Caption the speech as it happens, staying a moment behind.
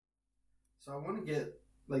So I want to get,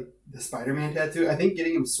 like, the Spider-Man tattoo. I think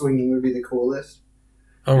getting him swinging would be the coolest.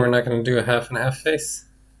 Oh, we're not going to do a half and half face?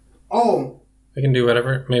 Oh! We can do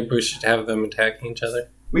whatever. Maybe we should have them attacking each other.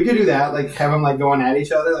 We could do that, like, have them, like, going at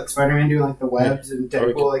each other, like Spider-Man doing, like, the webs and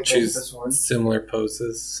Deadpool, like, choose the sword. Similar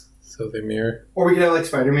poses so they mirror. Or we could have, like,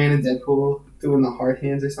 Spider-Man and Deadpool doing the heart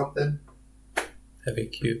hands or something. That'd be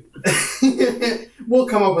cute. We'll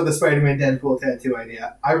come up with a Spider-Man Deadpool tattoo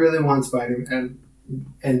idea. I really want Spider-Man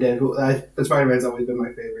and Deadpool. But Spider-Man's always been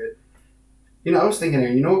my favorite. You know, I was thinking,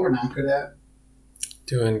 Aaron, you know what we're not good at?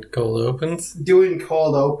 Doing cold opens? Doing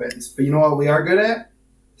cold opens. But you know what we are good at?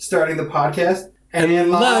 Starting the podcast.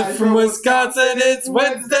 And live from Wisconsin, it's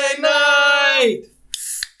Wednesday night!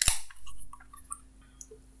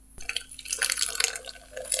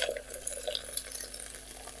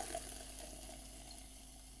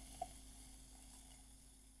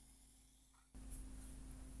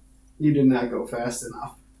 You did not go fast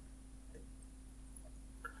enough.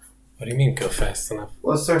 What do you mean go fast enough?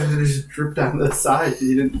 Well, it started to just drip down the side because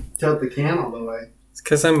you didn't tilt the can all the way. It's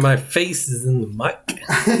because my face is in the mic.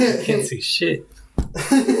 I can't see shit.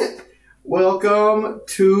 Welcome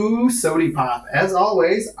to Sodie Pop. As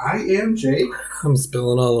always, I am Jake. I'm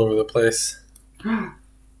spilling all over the place.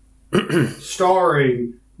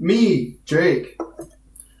 Starring me, Jake.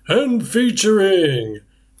 And featuring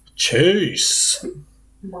Chase.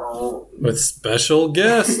 With special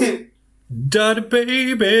guest, Dada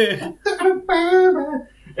Baby.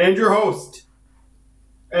 And your host,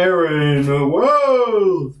 Aaron.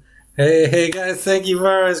 Whoa! Hey guys, thank you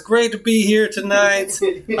very much. It's great to be here tonight.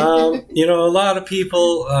 You know, a lot of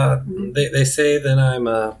people, they say that I'm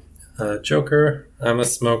a joker, I'm a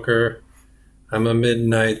smoker, I'm a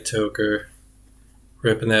midnight toker,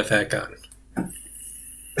 ripping that fat cotton.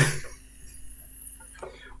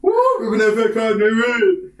 Woo! Ripping that fat cotton,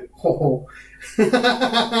 oh.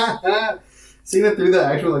 Seeing it through the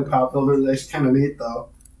actual like pop filter is actually kind of neat, though.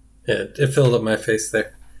 Yeah, it filled up my face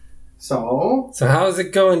there. So how's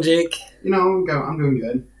it going, Jake? You know, I'm doing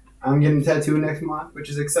good. I'm getting a tattoo next month, which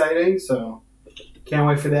is exciting. So can't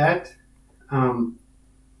wait for that. My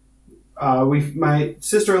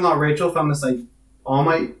sister-in-law Rachel found this like All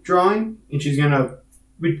Might drawing, and she's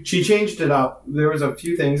she changed it up. There was a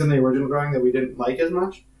few things in the original drawing that we didn't like as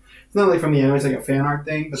much. It's not like from the anime; it's like a fan art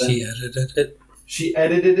thing. But then she edited it. She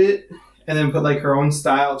edited it and then put like her own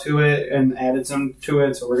style to it and added some to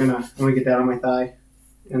it. So I'm gonna get that on my thigh.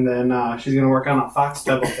 And then she's going to work on a fox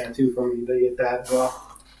devil tattoo for me to get that as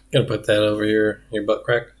well. Gonna put that over your butt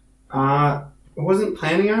crack? I wasn't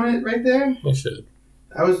planning on it right there. You should.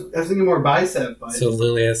 I was thinking more bicep. But so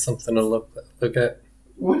Lily has something to look at.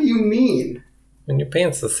 What do you mean? In your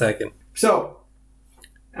pants a second. So,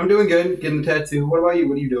 I'm doing good, getting the tattoo. What about you?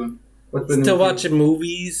 What are you doing? Still watching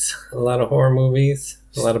movies. A lot of horror movies.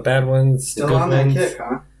 A lot of bad ones. Still on that kick,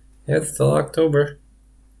 huh? Yeah, it's still October.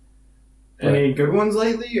 Any good ones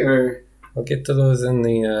lately, or? I'll get to those in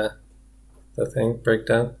the thing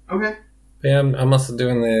breakdown. Okay. But yeah, I'm also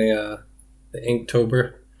doing the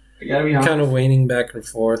Inktober. I gotta be honest. Kind of waning back and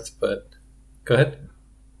forth, but go ahead.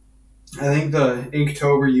 I think the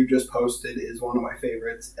Inktober you just posted is one of my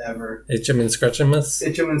favorites ever. Itch 'em and scratch 'em us.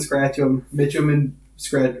 Itch 'em and scratch 'em. Mitch 'em and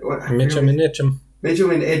scratch. Mitch 'em and itch 'em. Mitch 'em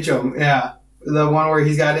and itch 'em. Yeah, the one where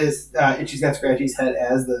he's got his Itchy's got Scratchy's head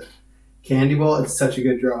as the candy bowl. It's such a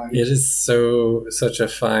good drawing. It is such a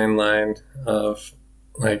fine line of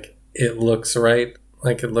like it looks right,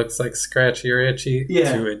 like it looks like Scratchy or Itchy,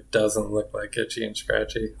 to it doesn't look like Itchy and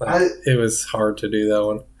Scratchy. Like, it was hard to do that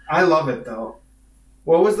one. I love it though.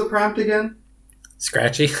 What was the prompt again?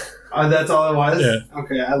 Scratchy. That's all it was? Yeah.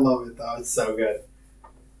 Okay, I love it though. It's so good.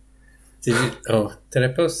 Did I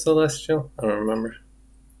post Celestial? I don't remember.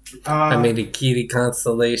 I made a kitty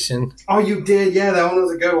constellation. Oh, you did? Yeah, that one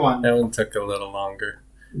was a good one. That one took a little longer.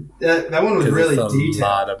 That one was really detailed. A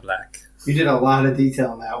lot of black. You did a lot of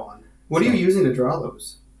detail in that one. What are you using to draw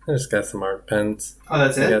those? I just got some art pens. Oh,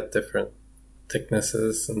 that's it? I got different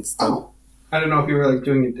thicknesses and stuff. Oh. I don't know if you were like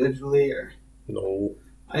doing it digitally or... No.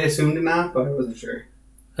 I assumed not, but I wasn't sure.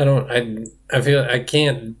 I feel I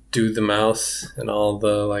can't do the mouse and all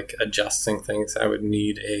the like adjusting things. I would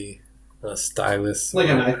need a stylus. Like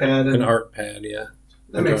an iPad. An art pad, yeah.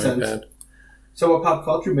 That makes sense. Pad. So what pop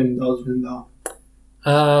culture been indulged in, though?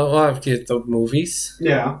 Well, I've get the movies.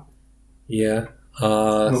 Yeah. Yeah.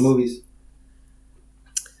 What movies?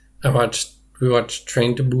 We watched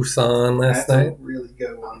Train to Busan last night. That's a really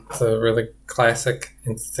good one. It's a really classic,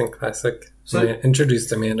 instant classic. So I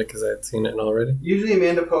introduced Amanda because I had seen it already. Usually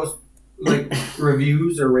Amanda posts like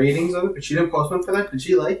reviews or ratings of it, but she didn't post one for that. Did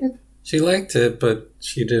she like it? She liked it, but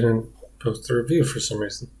she didn't post a review for some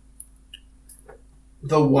reason.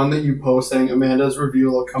 the one that you post saying Amanda's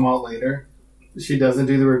review will come out later. She doesn't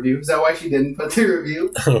do the review. Is that why she didn't put the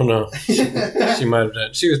review? I don't know. She might have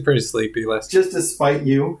done. She was pretty sleepy last. Just to spite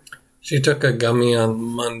you. She took a gummy on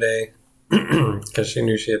Monday because she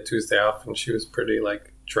knew she had Tuesday off, and she was pretty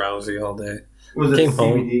like drowsy all day. Was it a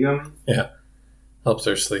CBD gummy? Yeah, helps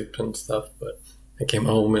her sleep and stuff. But I came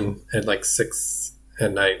home and at like 6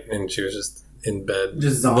 at night, and she was just in bed,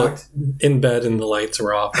 just zonked in bed, and the lights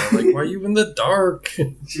were off. And I'm like, "Why are you in the dark?"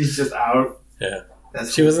 She's just out. Yeah,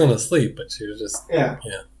 she wasn't asleep, but she was just yeah.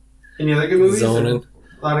 Any other good movies? Zoning.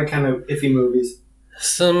 A lot of kind of iffy movies.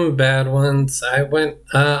 Some bad ones. I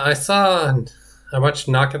watched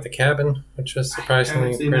Knock at the Cabin, which was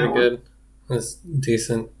surprisingly pretty good. It was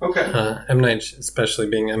decent. Okay. M. Night, especially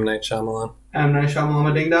being M. Night Shyamalan. M. Night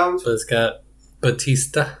Shyamalan Ding Dongs? But it's got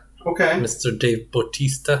Batista. Okay. Mr. Dave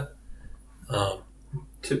Bautista.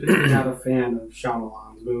 Typically not a fan of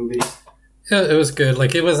Shyamalan's movies. Yeah, it was good.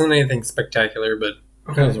 Like, it wasn't anything spectacular, but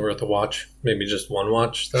it was worth a watch. Maybe just one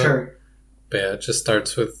watch, though. Sure. But yeah, it just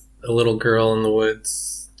starts with a little girl in the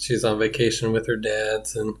woods. She's on vacation with her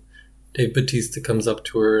dads, and Dave Bautista comes up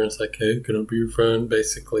to her and is like, "Hey, can I be your friend?"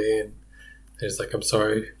 basically. And he's like, "I'm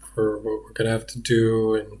sorry for what we're going to have to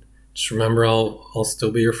do, and just remember I'll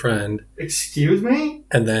still be your friend." Excuse me?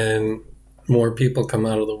 And then more people come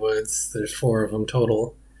out of the woods. There's 4 of them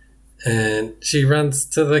total. And she runs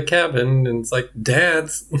to the cabin and it's like,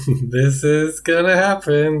 "Dads, this is going to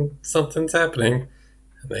happen. Something's happening."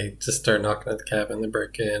 And they just start knocking at the cabin. They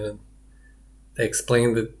break in and they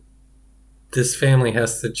explain that this family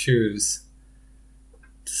has to choose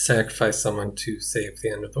to sacrifice someone to save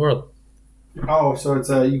the end of the world. Oh, so it's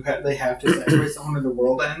they have to sacrifice someone or the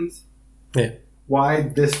world ends? Yeah. Why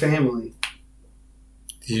this family?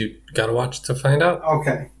 You gotta watch to find out.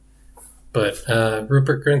 Okay. But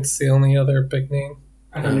Rupert Grint's the only other big name.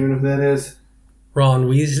 I don't even know who that is. Ron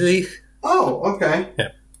Weasley. Oh, okay. Yeah.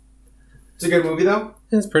 It's a good movie, though?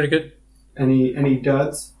 It's pretty good. Any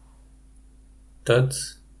duds?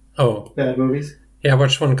 Duds? Oh. Bad movies? Yeah, I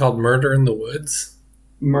watched one called Murder in the Woods.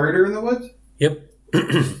 Murder in the Woods? Yep.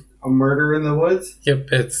 A Murder in the Woods? Yep,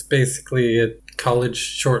 it's basically a college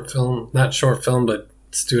short film. Not short film, but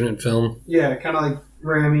student film. Yeah, kind of like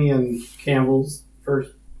Rami and Campbell's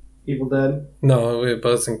first Evil Dead. No, it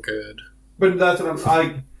wasn't good. But that's what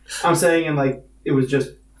I'm saying, and like, it was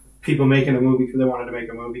just people making a movie because they wanted to make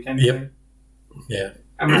a movie kind of thing. Yeah.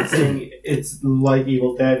 I'm not saying it's like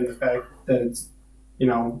Evil Dead in the fact that it's,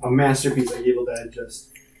 a masterpiece like Evil Dead,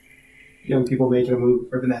 just, people making a movie,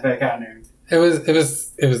 ripping that back out there. It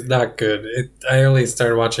was not good. I only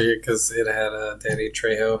started watching it because it had Danny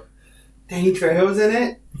Trejo. Danny Trejo's in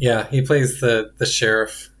it? Yeah, he plays the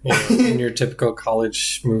sheriff. In your typical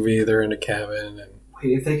college movie, they're in a cabin. And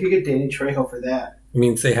wait, if they could get Danny Trejo for that, it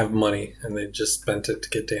means they have money and they just spent it to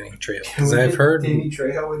get Danny Trejo. Because I've heard Danny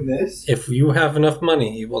Trejo in this. If you have enough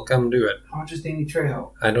money, he will come do it. How much is Danny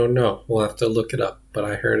Trejo? I don't know. We'll have to look it up. But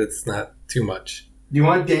I heard it's not too much. Do you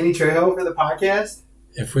want Danny Trejo for the podcast?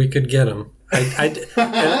 If we could get him,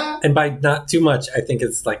 and by not too much, I think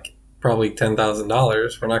it's like probably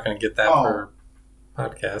 $10,000. We're not going to get that for a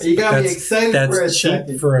podcast. You got me excited for a second. That's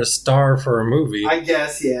cheap for a star for a movie. I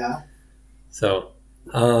guess, yeah. So,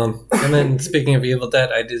 and then speaking of Evil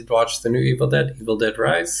Dead, I did watch the new Evil Dead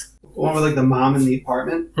Rise. The one with like the mom in the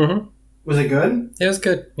apartment. Mm-hmm. Was it good? It was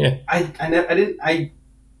good. Yeah. I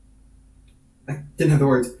didn't have the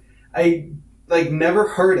words. I never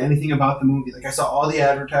heard anything about the movie. Like I saw all the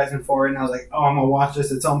advertisement for it, and I was like, "Oh, I'm gonna watch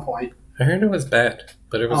this at some point." I heard it was bad,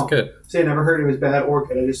 but it was good. So I never heard it was bad or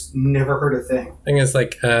good. I just never heard a thing. Thing is,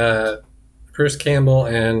 like Bruce Campbell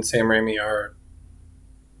and Sam Raimi are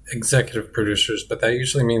executive producers, but that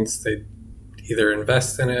usually means they either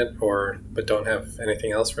invest in it but don't have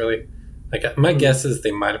anything else really. Like my guess is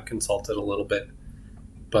they might have consulted a little bit,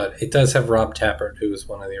 but it does have Rob Tappert, who was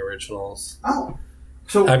one of the originals. Oh,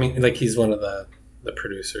 so I mean, like he's one of the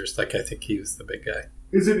producers. Like I think he was the big guy.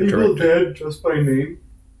 Is it Evil Dead just by name?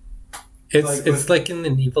 It's like in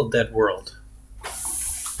an Evil Dead world.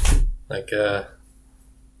 Like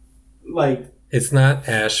it's not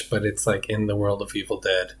Ash, but it's like in the world of Evil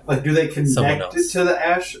Dead. Like, do they connect it to the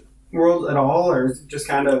Ash world at all, or is it just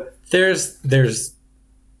kind of? There's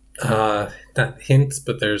not hints,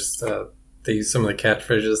 but there's they use some of the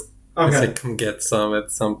catchphrases. Okay. It's like, "Come get some"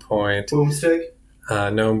 at some point. Boomstick?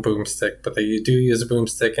 No boomstick, but they do use a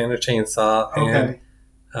boomstick and a chainsaw. Okay.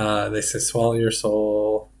 And they say "Swallow your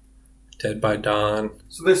soul," "Dead by Dawn."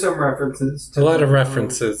 So there's some references. A lot of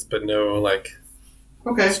references, but no like.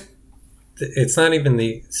 Okay. It's not even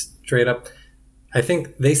the straight up. I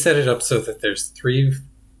think they set it up so that there's 3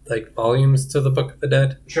 like volumes to the Book of the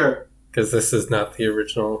Dead. Sure. because this is not the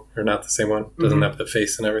original, or not the same one. It doesn't have the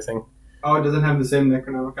face and everything. Oh, it doesn't have the same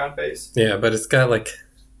Necronomicon face? Yeah, but it's got, like,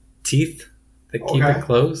 teeth that keep it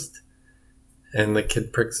closed. And the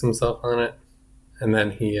kid pricks himself on it. And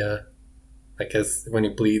then he, when he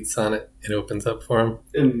bleeds on it, it opens up for him.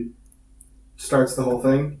 And starts the whole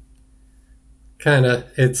thing? Kind of.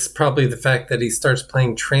 It's probably the fact that he starts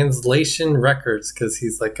playing translation records because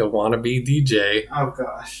he's like a wannabe DJ. Oh,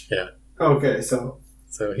 gosh. Yeah. Okay, so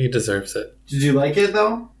he deserves it. Did you like it,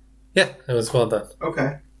 though? Yeah, it was well done.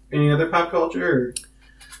 Okay. Any other pop culture?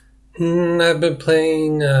 I've been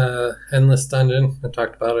playing Endless Dungeon. I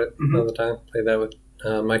talked about it another time. Played that with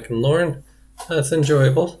Mike and Lauren. It's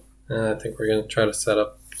enjoyable. I think we're going to try to set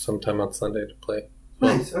up sometime on Sunday to play.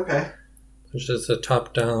 Nice, okay. It's just a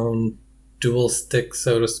top-down, dual stick,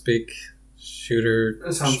 so to speak, shooter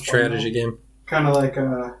strategy game. Kind of like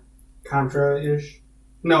Contra-ish?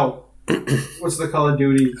 No. What's the Call of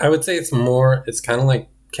Duty? I would say it's kind of like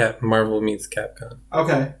Marvel meets Capcom.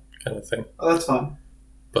 Okay. Kind of thing. Oh, that's fun.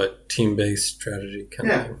 But team-based strategy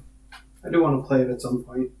kind of thing. I do want to play it at some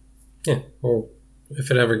point. Yeah. Well,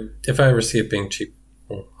 if I ever see it being cheap,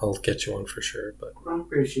 I'll get you one for sure. But I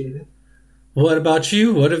appreciate it. What about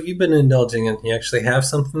you? What have you been indulging in? You actually have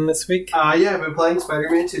something this week? Yeah, I've been playing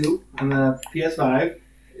Spider-Man 2 on the PS5.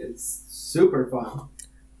 It's super fun.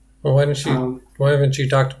 Well, why haven't you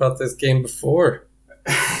talked about this game before?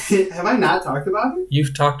 Have I not talked about it?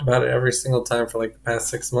 You've talked about it every single time for like the past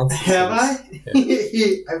 6 months. Have I?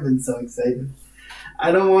 Yeah. I've been so excited.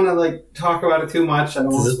 I don't want to talk about it too much.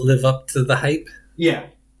 Does it live up to the hype? Yeah.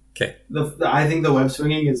 Okay. I think the web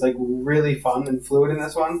swinging is really fun and fluid in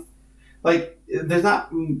this one. There's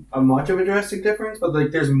not much of a drastic difference, but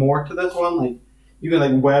there's more to this one. You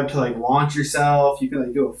can web to launch yourself. You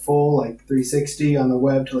can do a full 360 on the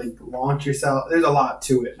web to launch yourself. There's a lot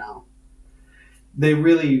to it now. They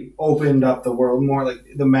really opened up the world more.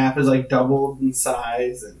 The map is doubled in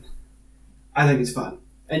size, and I think it's fun.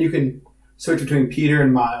 And you can switch between Peter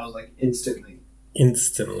and Miles instantly.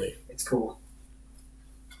 Instantly. It's cool.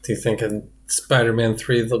 Do you think in Spider-Man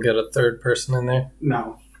 3 they'll get a third person in there?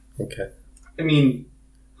 No. Okay. I mean,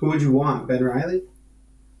 who would you want? Ben Reilly?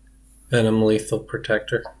 Venom Lethal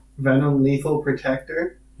Protector. Venom Lethal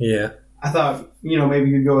Protector? Yeah. I thought, maybe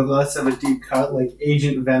you'd go with less of a deep cut, like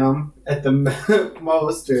Agent Venom at the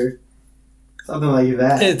most, or something like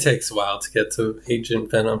that. It takes a while to get to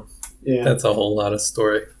Agent Venom. Yeah. That's a whole lot of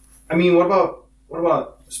story. I mean, what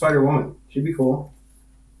about Spider-Woman? She'd be cool.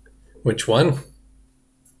 Which one?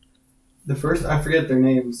 The first, I forget their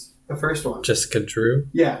names. The first one. Jessica Drew?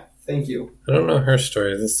 Yeah, thank you. I don't know her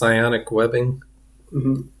story. The psionic webbing.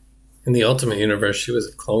 Mm-hmm. In the Ultimate Universe, she was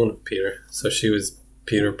a clone of Peter, so she was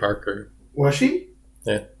Peter Parker. Was she?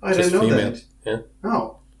 Yeah. I didn't know female. that. Yeah.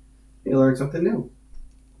 Oh. You learned something new.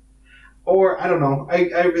 Or, I don't know.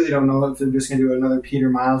 I really don't know if they're just going to do another Peter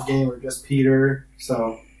Miles game or just Peter.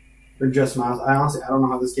 Or just Miles. I don't know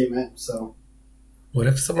how this game ends, so. What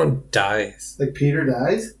if someone dies? Peter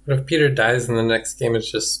dies? What if Peter dies and the next game is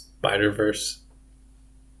just Spider-Verse?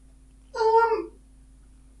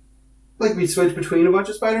 We switch between a bunch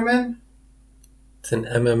of Spider-Men? It's an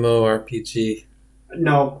MMORPG.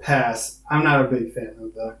 No, pass. I'm not a big fan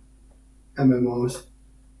of the MMOs.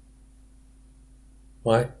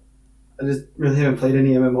 Why? I just really haven't played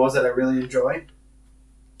any MMOs that I really enjoy.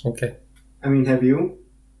 Okay. I mean, have you?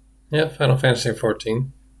 Yeah, Final Fantasy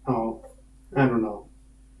XIV. Oh, I don't know.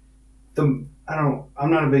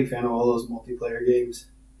 I'm not a big fan of all those multiplayer games.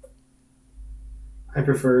 I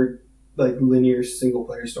prefer linear single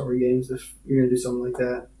player story games if you're gonna do something like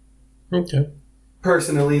that. Okay.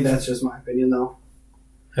 Personally, that's just my opinion, though.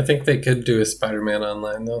 I think they could do a Spider-Man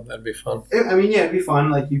Online, though. That'd be fun. It'd be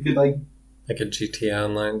fun. You could like a GTA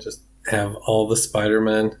Online, just have all the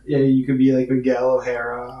Spider-Men. Yeah, you could be Miguel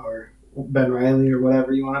O'Hara or Ben Reilly or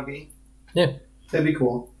whatever you want to be. Yeah. That'd be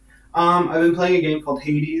cool. I've been playing a game called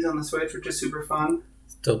Hades on the Switch, which is super fun.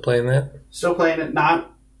 Still playing that? Still playing it.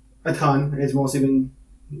 Not a ton. It's mostly been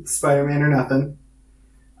Spider-Man or nothing.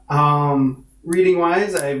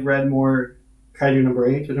 Reading-wise, I've read more Kaiju number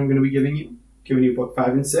 8, which I'm going to be giving you book 5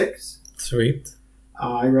 and 6. Sweet.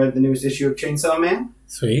 I read the newest issue of Chainsaw Man.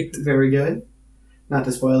 Sweet. Very good. Not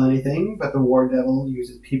to spoil anything, but the War Devil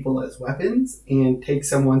uses people as weapons and takes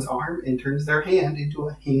someone's arm and turns their hand into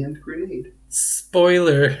a hand grenade.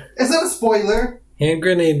 Spoiler. Is that a spoiler? Hand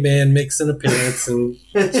Grenade Man makes an appearance in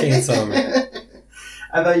Chainsaw Man.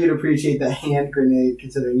 I thought you'd appreciate the hand grenade,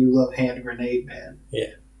 considering you love Hand Grenade Man.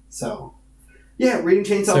 Yeah. So, yeah, reading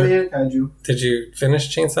Chainsaw Man, Kaiju. Did you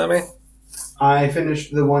finish Chainsaw Man? I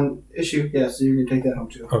finished the one issue, yeah, so you can take that home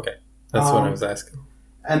too. Okay, that's what I was asking.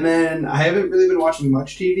 And then I haven't really been watching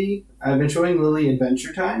much TV. I've been showing Lily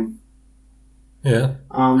Adventure Time. Yeah.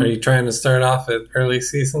 Are you trying to start off at early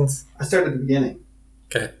seasons? I started at the beginning.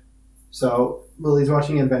 Okay. So Lily's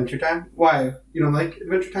watching Adventure Time. Why? You don't like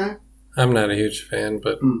Adventure Time? I'm not a huge fan,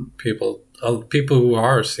 but people who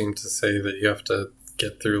are seem to say that you have to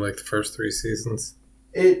get through like the first 3 seasons.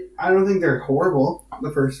 I don't think they're horrible,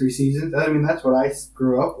 the first 3 seasons. I mean, that's what I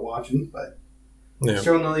grew up watching, but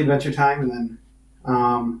showing Lily Adventure Time and then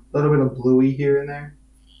a little bit of Bluey here and there.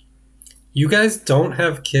 You guys don't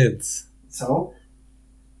have kids. So?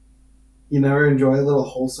 You never enjoy a little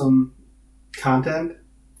wholesome content?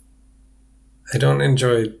 I don't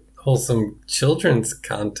enjoy wholesome children's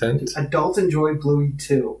content. Adults enjoy Bluey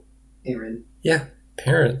too, Aaron. Yeah,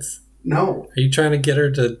 parents. No. Are you trying to get her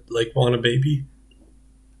to, like, want a baby?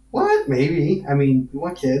 What? Maybe. I mean, we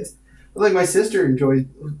want kids. But, like, my sister enjoys...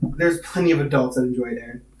 There's plenty of adults that enjoy it,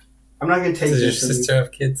 Aaron. I'm not going to take Does your this from you. sister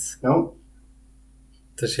have kids? Nope.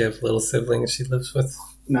 Does she have little siblings she lives with?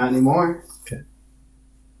 Not anymore. Okay.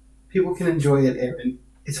 People can enjoy it, Aaron.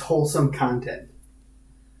 It's wholesome content.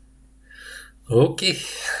 Okay.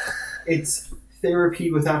 It's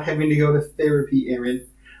therapy without having to go to therapy, Aaron.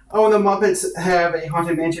 Oh, and the Muppets have a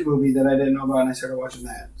Haunted Mansion movie that I didn't know about, and I started watching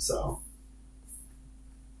that. So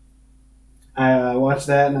I watched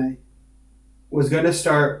that, and I was going to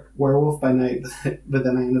start Werewolf by Night, but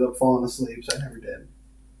then I ended up falling asleep, so I never did.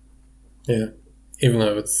 Yeah. Even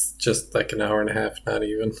though it's just like an hour and a half, not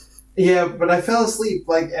even. Yeah, but I fell asleep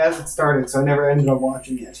like as it started, so I never ended up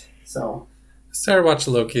watching it. So I started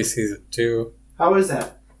watching Loki season 2. How is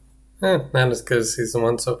that? Not as good as season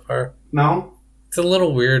 1 so far. No? It's a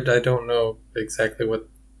little weird. I don't know exactly what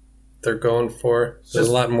they're going for. There's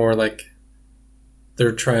a lot more like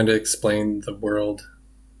they're trying to explain the world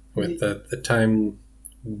with the time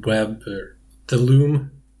web or the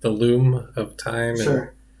loom of time.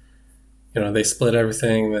 Sure. And, they split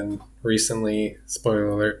everything. Then recently, spoiler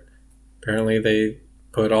alert, apparently they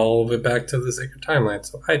put all of it back to the sacred timeline.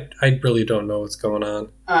 So I really don't know what's going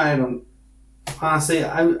on. I don't. Honestly,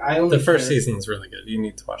 I only. The first season's really good. You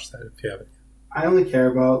need to watch that if you haven't. I only care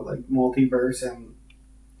about like multiverse and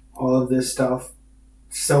all of this stuff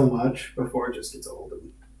so much before it just gets old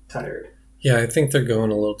and tired. Yeah, I think they're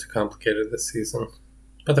going a little too complicated this season.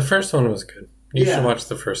 But the first one was good. You should watch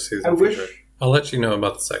the first season. I wish. Sure. I'll let you know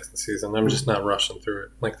about the second season. I'm just not rushing through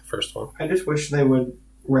it like the first one. I just wish they would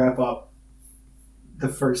wrap up the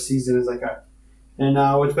first season as like and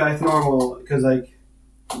now it's back to normal, because like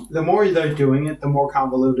the more they're doing it, the more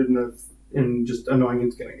convoluted and just annoying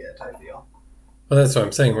it's gonna get, I feel. Well, that's what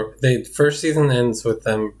I'm saying. The first season ends with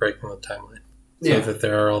them breaking the timeline. So that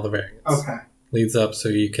there are all the variants. Okay. Leads up so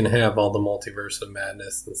you can have all the multiverse of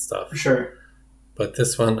madness and stuff. Sure. But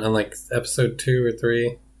this one, unlike episode 2 or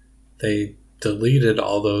 3, they deleted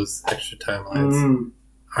all those extra timelines.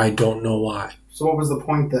 I don't know why. So what was the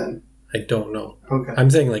point then? I don't know. Okay. I'm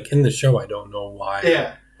saying, like, in the show, I don't know why.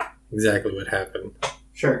 Yeah. Exactly what happened.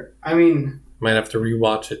 Sure. I mean... Might have to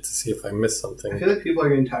rewatch it to see if I missed something. I feel like people are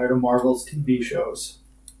getting tired of Marvel's TV shows.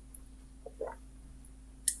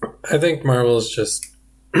 I think Marvel's just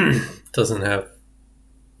doesn't have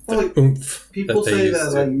the oomph. People say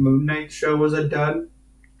that like Moon Knight show was a dud.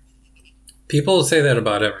 People say that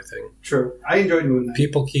about everything. True. I enjoyed Moon Knight.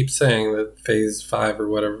 People keep saying that phase 5 or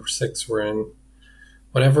whatever, 6 we're in,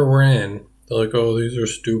 whatever we're in, they're like, oh, these are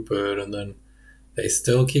stupid, and then they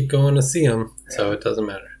still keep going to see them, so it doesn't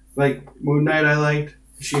matter. Like, Moon Knight I liked,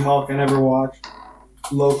 She-Hulk I never watched,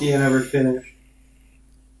 Loki I never finished.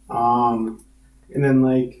 And then,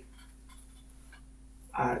 like,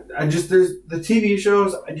 I just, there's the TV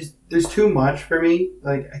shows, there's too much for me.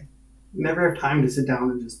 Like, I never have time to sit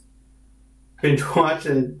down and just binge watch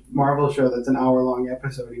a Marvel show that's an hour-long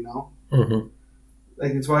episode, you know? Mm-hmm.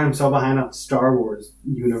 Like, it's why I'm so behind on Star Wars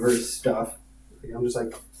universe stuff. Like, I'm just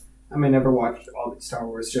like, I may never watch all these Star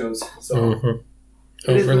Wars shows, so... Mm-hmm.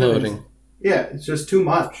 Overloading. Yeah, it's just too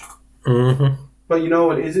much. Mm-hmm. But you know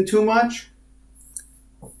what isn't too much?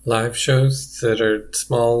 Live shows that are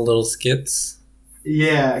small little skits.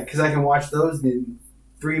 Yeah, because I can watch those in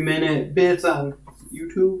 3-minute bits on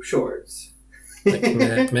YouTube Shorts. Like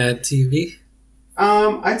Mad TV?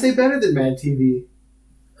 I'd say better than Mad TV.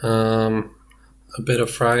 A bit of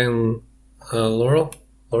Fry and Lori?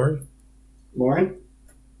 Lauren?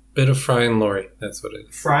 Bit of Fry and Lori, that's what it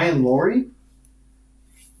is. Fry and Lori?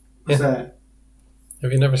 What's that?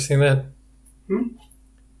 Have you never seen that?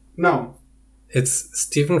 No. It's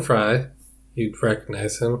Stephen Fry, you'd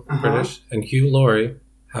recognize him, British, and Hugh Laurie,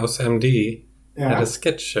 House MD, had a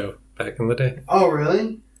sketch show back in the day. Oh,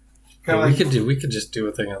 really? Yeah, we could just do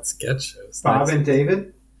a thing on sketch shows. Bob and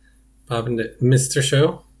David? Bob and Mr.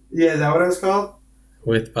 Show Yeah, is that what it was called?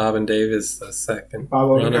 with Bob and Dave is the second Bob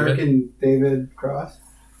run of Odenkirk it. and David Cross?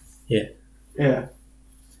 Yeah. Yeah.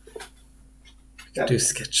 Do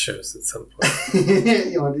sketch shows at some point.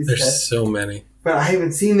 You want to do There's sketch? so many. But I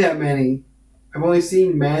haven't seen that many. I've only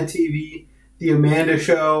seen Mad TV, The Amanda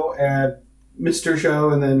Show, and Mr. Show,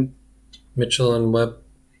 and then... Mitchell and Webb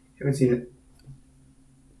haven't seen it.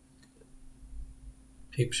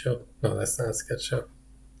 Peep Show. No, that's not a sketch show.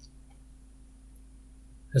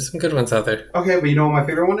 There's some good ones out there. Okay, but you know what my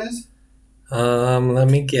favorite one is? Let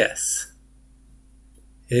me guess.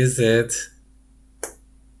 Is it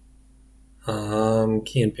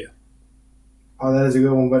Key and Peele? Oh, that is a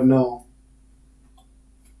good one, but no.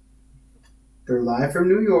 They're live from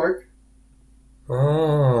New York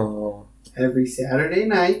Oh, every Saturday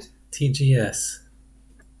night. TGS.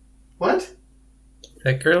 What?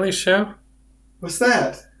 That girly show? What's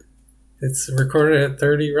that? It's recorded at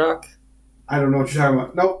 30 Rock. I don't know what you're talking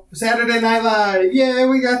about. Nope. Saturday Night Live. Yeah,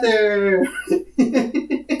 we got there.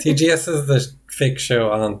 TGS is the fake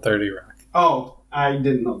show on 30 Rock, Oh, I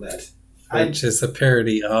didn't know that. which is a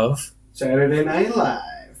parody of. Saturday Night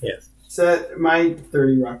Live. Yes. So my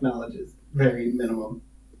 30 Rock knowledge is very minimum.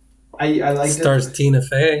 I like Stars it. Tina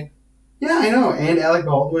Fey. Yeah, I know. And Alec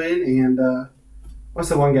Baldwin and what's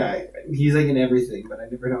the one guy? He's like in everything, but I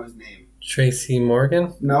never know his name. Tracy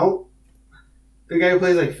Morgan. No. The guy who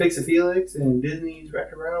plays like Fix-a-Felix and Disney's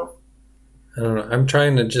Wreck-It Ralph. I don't know. I'm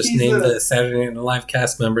trying to just He's name the- the Saturday Night Live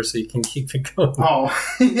cast member so you can keep it going. Oh.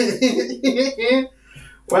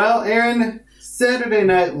 Well, Aaron, Saturday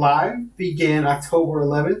Night Live began October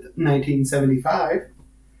 11th, 1975.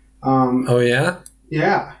 Oh, yeah?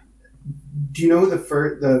 Yeah. Do you know who the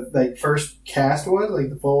first cast was? Like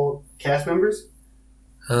the full cast members?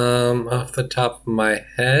 Off the top of my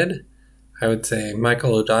head, I would say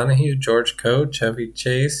Michael O'Donoghue, George Coe, Chevy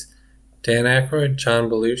Chase, Dan Aykroyd, John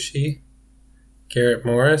Belushi, Garrett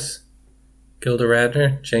Morris, Gilda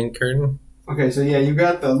Radner, Jane Curtin, Okay, so yeah, you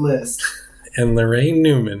got the list. and Lorraine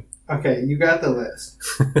Newman. Okay, you got the list.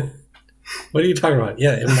 What are you talking about?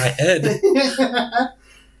 Yeah, in my head.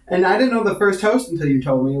 And I didn't know the first host until you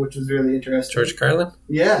told me, which was really interesting. George Carlin?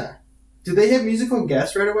 Yeah. Did they have musical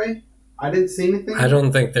guests right away? I didn't see anything. I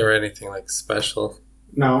don't think they were anything like special.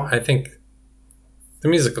 No. I think the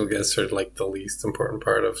musical guests are like the least important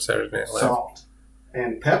part of Saturday Night Live. Salt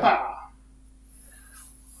and pepper.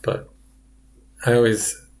 But I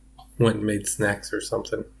always went and made snacks or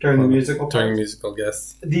something During the musical during parts. musical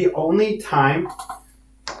guests. The only time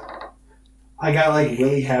I got like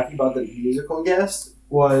really happy about the musical guest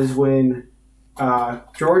was when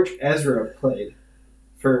George Ezra played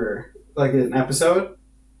for like an episode,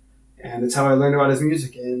 and it's how I learned about his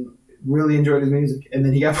music and really enjoyed his music. And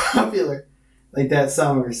then he got popular like that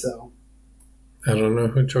summer. So I don't know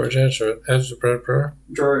who George Ezra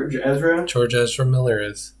George Ezra Miller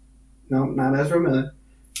is. No, not Ezra Miller.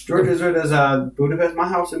 George Ezra does Budapest, My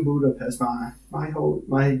House in Budapest,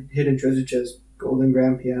 my hidden treasure chest, golden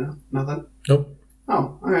grand piano. Nothing. Nope.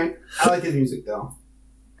 Oh, all right. I like his music though.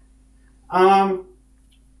 I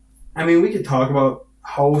mean, we could talk about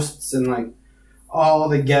hosts and like all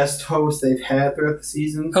the guest hosts they've had throughout the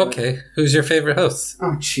season. but- Okay, who's your favorite host?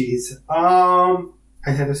 Oh, jeez.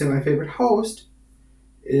 I have to say my favorite host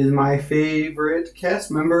is my favorite cast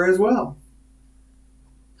member as well,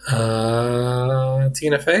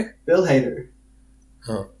 Tina Fey? Bill Hader.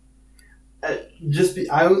 Oh.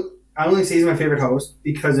 I only say he's my favorite host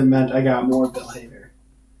because it meant I got more Bill Hader.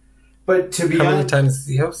 But to be How many honest, times has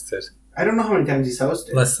he hosted? I don't know how many times he's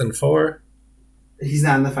hosted. Less than 4? He's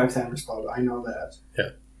not in the Five Timers Club. I know that. Yeah.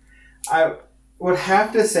 I would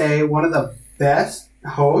have to say one of the best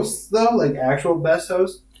hosts, though, like actual best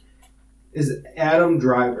host, is Adam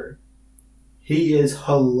Driver. He is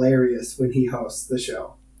hilarious when he hosts the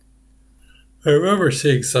show. I remember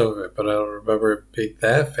seeing some of it, but I don't remember it being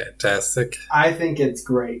that fantastic. I think it's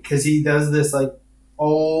great because he does this like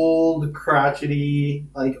old crotchety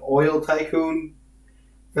like oil tycoon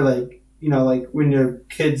for like, you know, like when your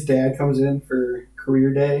kid's dad comes in for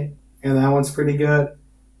career day, and that one's pretty good.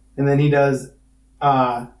 And then he does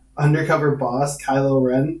undercover boss Kylo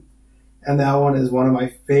Ren, and that one is one of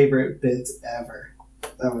my favorite bits ever.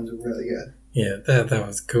 That one's really good. Yeah, that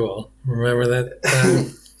was cool. Remember that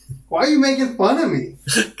time? Why are you making fun of me?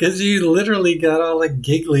 Because you literally got all like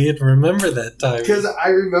giggly and remember that time. Because I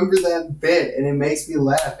remember that bit, and it makes me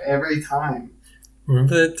laugh every time.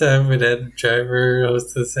 Remember that time when Adam Driver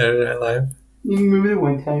hosted Saturday Night Live? You remember the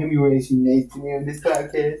one time you were actually nice to me on this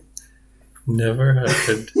podcast? Never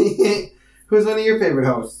happened. Who's one of your favorite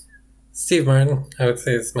hosts? Steve Martin, I would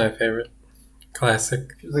say, is my favorite. Classic.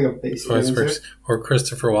 She's like a basic Voice answer. works. Or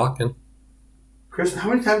Christopher Walken. Chris, how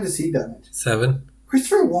many times has he done it? 7.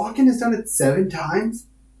 Christopher Walken has done it 7 times?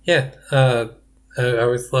 Yeah. I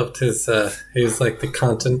always loved his, he was like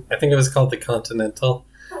the I think it was called The Continental.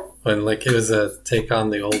 When like it was a take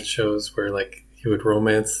on the old shows where like he would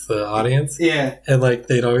romance the audience. Yeah. And like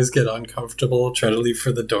they'd always get uncomfortable, try to leave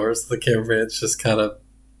for the doors. The cameraman's just kind of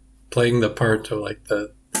playing the part of like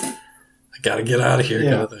the I gotta get out of here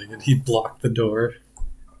kind of thing. And he'd block the door.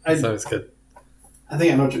 That's always good. I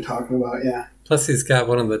think I know what you're talking about, yeah. Plus he's got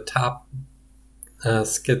one of the top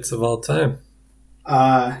skits of all time.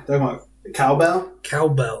 Talking about cowbell?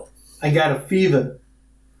 Cowbell. I got a fever,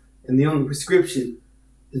 and the only prescription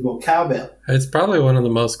is more cowbell. It's probably one of the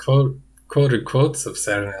most quoted quotes of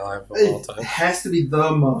Saturday Night Live of all time. It has to be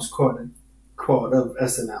the most quoted quote of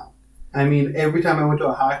SNL. I mean, every time I went to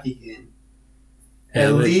a hockey game,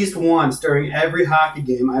 at least once during every hockey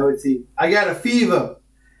game, I would see, I got a fever,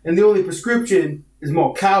 and the only prescription is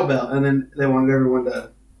more cowbell. And then they wanted everyone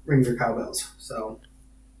to ring their cowbells. So,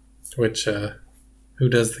 which, who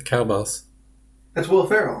does the cowbells? That's Will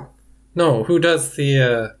Ferrell. No, who does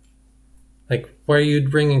the, like, why are you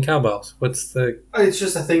ringing cowbells? What's the... It's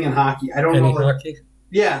just a thing in hockey. I don't know. Like, hockey?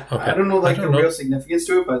 Yeah. Okay. I don't know, like, the real significance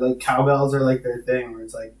to it, but, like, cowbells are, like, their thing, where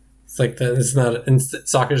it's like... It's like that. It's not...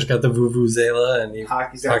 Soccer's got the vuvuzela, and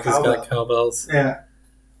hockey's got cowbells. Yeah.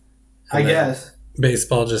 I guess.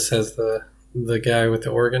 Baseball just has the guy with the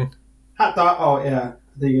organ. Hot dog. Oh, yeah.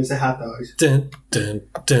 I think you're going to say hot dogs. Dun, dun,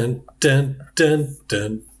 dun, dun, dun,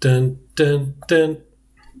 dun, dun, dun, dun.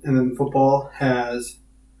 And then football has...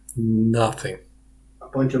 Nothing. A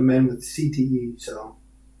bunch of men with CTE, so...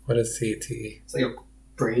 What is CTE? It's like a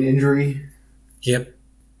brain injury. Yep.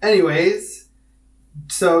 Anyways,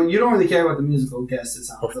 so you don't really care about the musical guest, it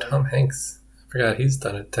sounds like. Tom Hanks. I forgot he's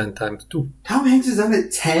done it 10 times too. Tom Hanks has done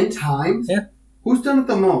it 10 times? Yeah. Who's done it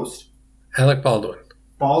the most? Alec Baldwin.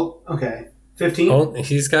 Okay. 15? Oh,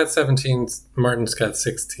 he's got 17. Martin's got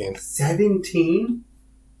 16. 17?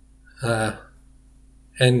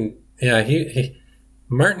 And yeah, he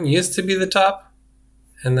Martin used to be the top,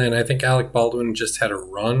 and then I think Alec Baldwin just had a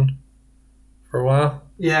run for a while.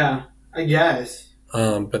 Yeah, I guess.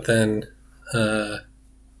 But then, like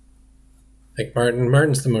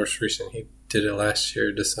Martin's the most recent. He did it last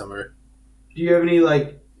year, December. Do you have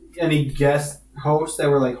any guest hosts that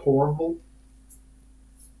were like horrible?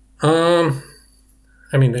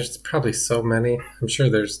 I mean, there's probably so many. I'm sure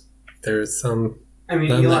there's some. I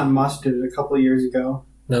mean, Elon Musk did it a couple of years ago.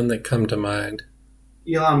 None that come to mind.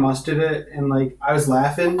 Elon Musk did it, and like I was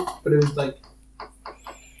laughing, but it was like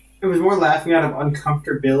it was more laughing out of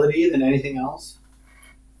uncomfortability than anything else.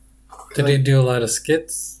 Did he do a lot of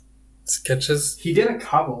sketches? He did a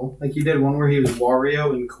couple. Like he did one where he was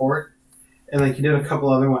Wario in court, and like he did a couple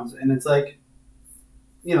other ones, and it's like,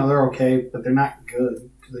 you know, they're okay, but they're not good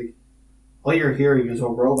because like all you're hearing is a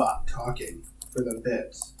robot talking for the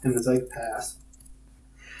bits, and it's like pass.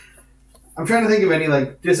 I'm trying to think of any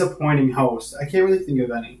like disappointing hosts. I can't really think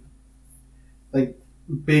of any like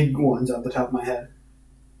big ones off the top of my head.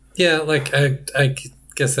 Yeah, like I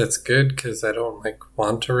guess that's good because I don't like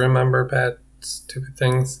want to remember bad stupid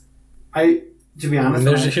things. To be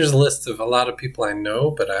honest, here's a list of a lot of people I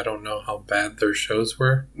know, but I don't know how bad their shows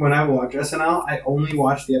were. When I watch SNL, I only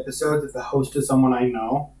watch the episodes if the host is someone I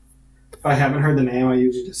know. If I haven't heard the name, I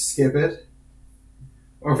usually just skip it.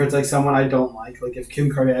 Or if it's like someone I don't like if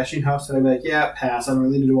Kim Kardashian hosted, I'd be like, yeah, pass. I don't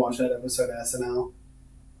really need to watch that episode of SNL.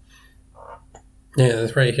 Yeah,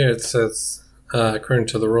 it's right here. It says, according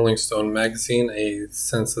to the Rolling Stone magazine, a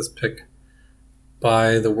census pick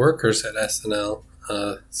by the workers at SNL,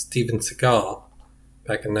 Steven Seagal,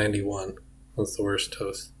 back in 91, was the worst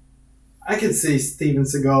host. I could see Steven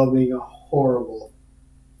Seagal being a horrible.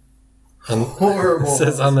 It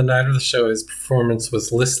says on the night of the show, his performance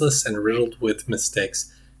was listless and riddled with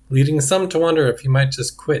mistakes, leading some to wonder if he might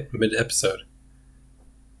just quit mid-episode.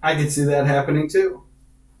 I could see that happening too.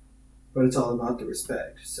 But it's all about the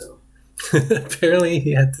respect, so. Apparently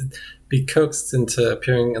he had to be coaxed into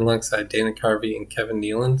appearing alongside Dana Carvey and Kevin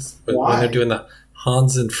Nealon when they're doing the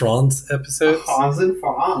Hans and Franz episodes. Hans and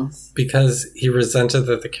Franz? Because he resented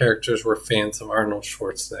that the characters were fans of Arnold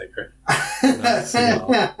Schwarzenegger.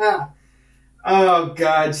 Oh,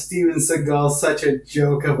 God, Steven Seagal's such a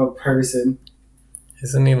joke of a person.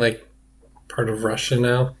 Isn't he, like, part of Russia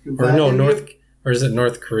now? Or is it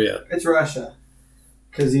North Korea? It's Russia.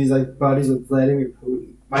 Because he's, like, buddies with Vladimir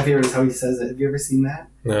Putin. My favorite is how he says it. Have you ever seen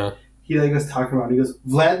that? No. He, like, was talking about it. He goes,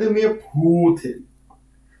 Vladimir Putin.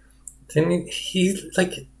 Didn't he,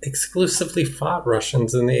 like, exclusively fought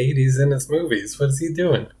Russians in the 80s in his movies. What is he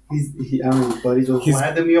doing? He's buddies with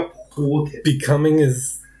Vladimir whole tip. Becoming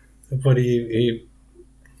is what he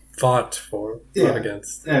fought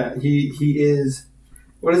against. Yeah, he is.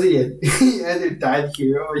 What is he? He either die the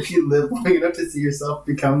hero or you live long enough to see yourself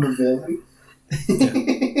become the villain.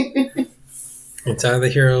 Yeah. It's either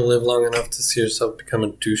hero, live long enough to see yourself become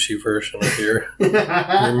a douchey version of your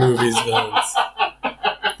movie's villains.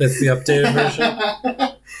 That's the updated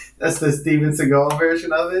version. That's the Steven Seagal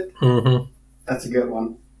version of it. Mm-hmm. That's a good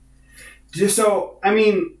one. Just so, I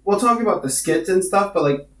mean, we'll talk about the skits and stuff, but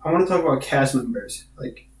like, I want to talk about cast members.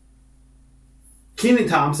 Like, Kenan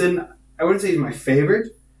Thompson, I wouldn't say he's my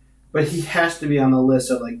favorite, but he has to be on the list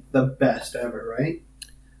of like the best ever, right?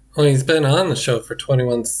 Well, he's been on the show for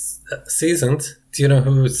 21 seasons. Do you know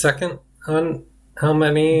who's second on how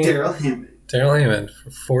many? Daryl Hammond. Daryl Hammond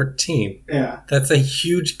for 14. Yeah. That's a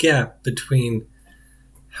huge gap between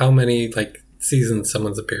how many like seasons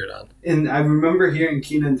someone's appeared on. And I remember hearing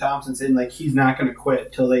Kenan Thompson saying like he's not going to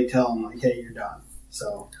quit till they tell him like, hey, you're done.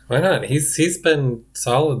 So why not? He's been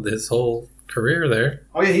solid his whole career there.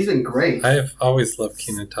 Oh yeah, he's been great. I've always loved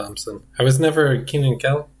Kenan Thompson. I was never a Kenan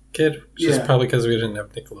Kel kid, which is probably because we didn't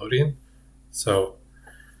have Nickelodeon. So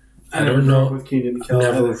I don't know. With Kenan Kel.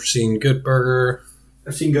 Never seen Good Burger.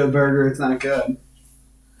 I've seen Good Burger. It's not good.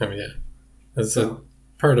 I mean, yeah, it's a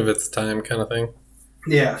part of its time kind of thing.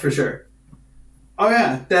 Yeah, for sure. Oh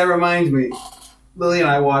yeah, that reminds me. Lily and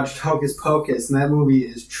I watched Hocus Pocus, and that movie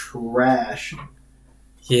is trash.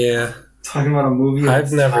 Yeah. Talking about a movie.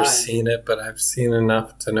 I've never seen it, but I've seen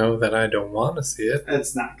enough to know that I don't want to see it.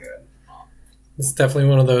 It's not good. It's definitely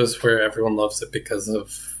one of those where everyone loves it because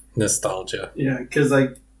of nostalgia. Yeah, because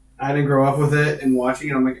like I didn't grow up with it, and watching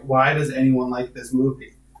it, I'm like, why does anyone like this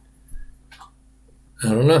movie? I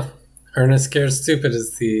don't know. Ernest Scared Stupid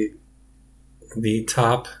is the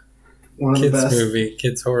top one of kids the best movie,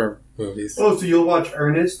 kids horror movies. Oh, so you'll watch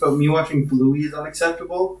Ernest, but me watching Bluey is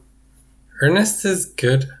unacceptable? Ernest is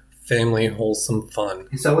good, family, wholesome fun.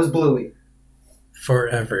 So is Bluey. For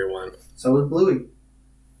everyone. So is Bluey.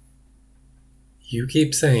 You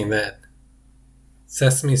keep saying that.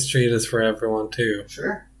 Sesame Street is for everyone, too.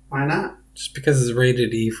 Sure. Why not? Just because it's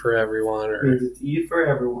rated E for everyone. Or it's E for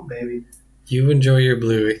everyone, baby. You enjoy your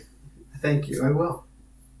Bluey. Thank you. I will.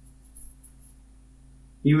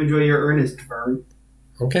 You enjoy your Ernest, Vern.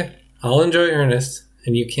 Okay. I'll enjoy Ernest,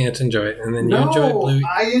 and you can't enjoy it. And then you enjoy Bluey.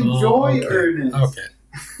 I enjoy Ernest. Okay.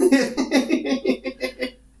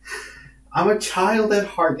 I'm a child at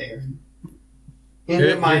heart, Aaron. And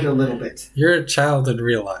at mind a little bit. You're a child in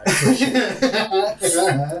real life.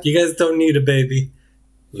 You guys don't need a baby.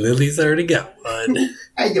 Lily's already got one.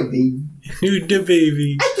 I got baby. Who's the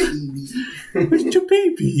baby? I got baby. Who's the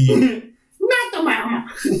baby? Not the mama.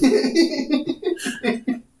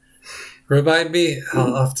 Remind me,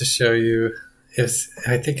 I'll have to show you.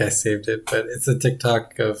 I think I saved it, but it's a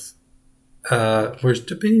TikTok of where's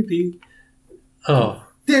the baby? Oh.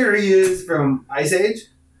 There he is from Ice Age?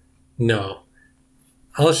 No.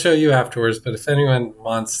 I'll show you afterwards, but if anyone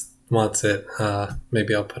wants it,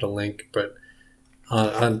 maybe I'll put a link, but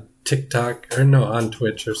on TikTok, or no, on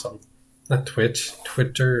Twitch or something. Not Twitch,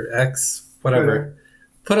 Twitter, X, whatever. Twitter.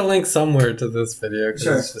 Put a link somewhere to this video, because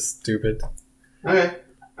it's just stupid. Okay.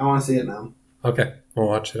 I want to see it now. Okay. We'll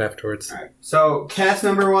watch it afterwards. Alright. So, cast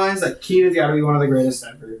member-wise, like, Kenan's got to be one of the greatest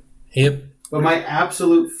ever. Yep. But my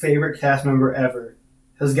absolute favorite cast member ever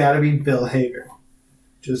has got to be Bill Hader.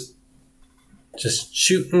 Just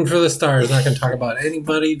shooting for the stars. Not going to talk about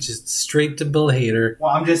anybody. Just straight to Bill Hader.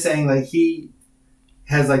 Well, I'm just saying, like, he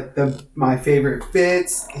has, like, my favorite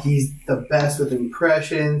bits. He's the best with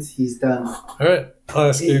impressions. He's done... All right. I'll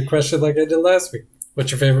ask you a question like I did last week.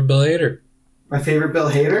 What's your favorite Bill Hader? My favorite Bill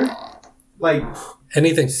Hader? Like...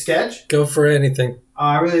 Anything. Sketch? Go for anything.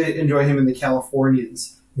 I really enjoy him in The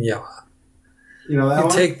Californians. Yeah. You know that you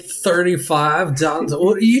one? Take $35.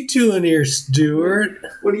 What are you doing here, Stuart?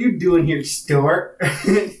 What are you doing here, Stuart?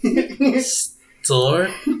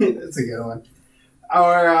 Stuart? That's a good one.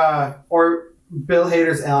 Or Bill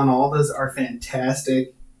Hader's Alan Alda's are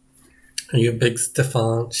fantastic. Are you a big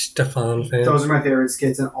Stefan fan? Those are my favorite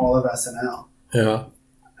skits in all of SNL. Yeah.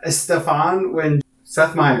 Stefan, when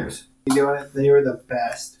Seth Meyers doing it, they were the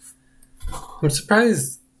best. I'm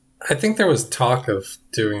surprised. I think there was talk of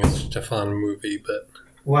doing a Stefan movie, but...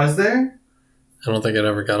 Was there? I don't think it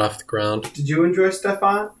ever got off the ground. Did you enjoy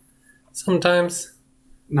Stefan? Sometimes.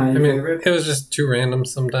 Not your favorite? It was just too random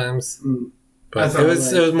sometimes. But it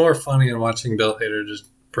was more funny than watching Bill Hader just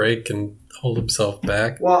break and hold himself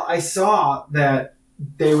back. Well, I saw that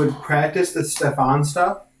they would practice the Stefan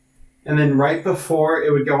stuff, and then right before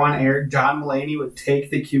it would go on air, John Mulaney would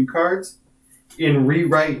take the cue cards and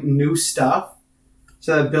rewrite new stuff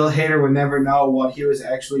so that Bill Hader would never know what he was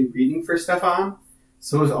actually reading for Stefan.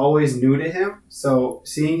 So it was always new to him. So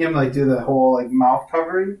seeing him like do the whole like mouth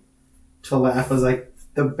covering to laugh was like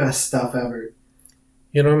the best stuff ever.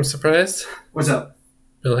 You know, I'm surprised. What's up?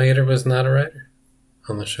 Bill Hader was not a writer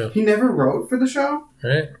on the show. He never wrote for the show?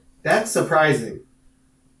 Right. That's surprising.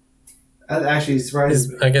 That actually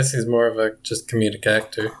surprises me. I guess he's more of a just comedic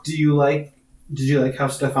actor. Did you like how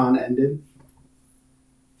Stefan ended?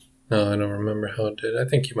 No, I don't remember how it did. I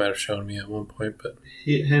think you might have shown me at one point, but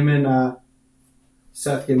Him and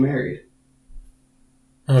Seth get married.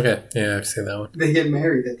 okay, yeah, I've seen that one. They get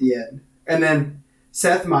married at the end. And then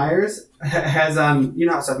Seth Meyers has on, you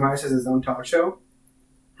know how Seth Meyers has his own talk show?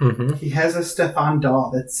 Mm-hmm. He has a Stefan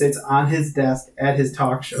doll that sits on his desk at his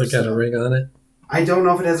talk show. It's got a ring on it? I don't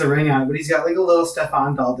know if it has a ring on it, but he's got like a little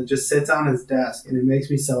Stefan doll that just sits on his desk, and it makes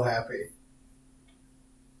me so happy.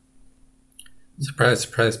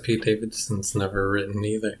 Surprise, Pete Davidson's never written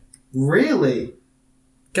either. Really?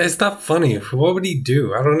 Guy's not funny. What would he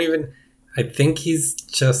do? I think he's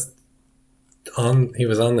just he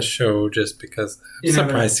was on the show just because I'm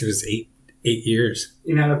surprised he was eight years.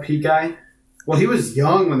 You're not a Pete guy? Well, he was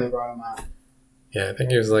young when they brought him on. Yeah, I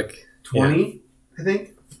think he was like 20, I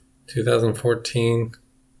think. 2014.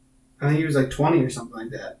 I think he was like 20 or something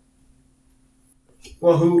like that.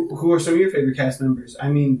 Well, who are some of your favorite cast members? I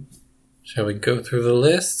mean... Shall we go through the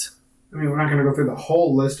list? I mean, we're not going to go through the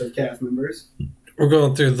whole list of cast members. We're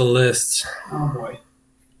going through the list. Oh, boy.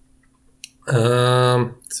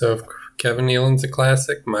 So if Kevin Nealon's a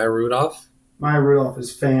classic, Maya Rudolph. Maya Rudolph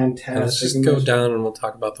is fantastic. And let's just go down and we'll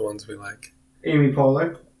talk about the ones we like. Amy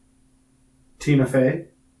Poehler. Tina Fey.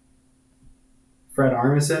 Fred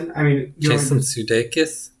Armisen. I mean... Jason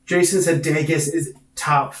Sudeikis. Jason Sudeikis is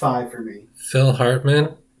top 5 for me. Phil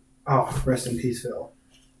Hartman. Oh, rest in peace, Phil.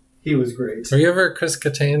 He was great. Were you ever a Chris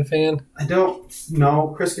Kattan fan? I don't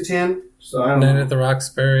know Chris Kattan, so I don't know. Night at the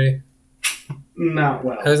Roxbury. Not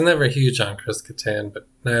well. I was never huge on Chris Kattan, but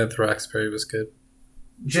Night at the Roxbury was good.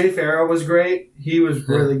 Jay Farrow was great. He was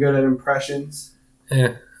really good at impressions.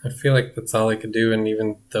 Yeah, I feel like that's all he could do, and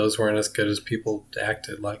even those weren't as good as people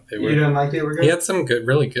acted like they were. You didn't like they were good? He had some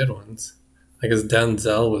really good ones. Like his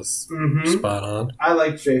Denzel was spot on. I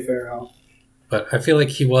liked Jay Farrow. But I feel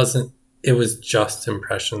like it was just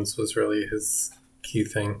impressions was really his key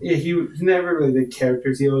thing. Yeah, he never really did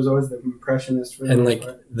characters. He was always the impressionist. And like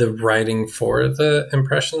the writing for the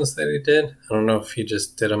impressions that he did, I don't know if he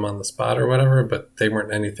just did them on the spot or whatever, but they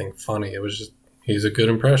weren't anything funny. It was just, he's a good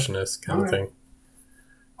impressionist kind of thing.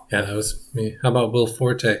 Yeah, that was me. How about Will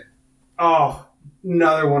Forte? Oh,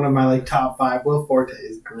 another one of my top 5. Will Forte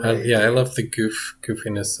is great. Yeah, I love the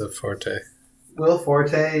goofiness of Forte. Will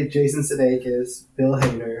Forte, Jason Sudeikis, Bill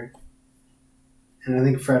Hader, and I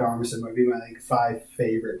think Fred Armisen might be my 5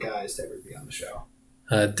 favorite guys to ever be on the show.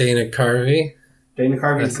 Dana Carvey. Dana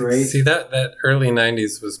Carvey's great. See, that early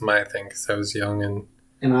 90s was my thing because I was young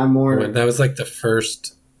and I'm more... That was like the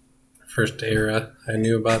first era I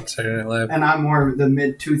knew about Saturday Night Live. And I'm more the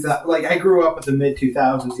mid-2000s. Like, I grew up with the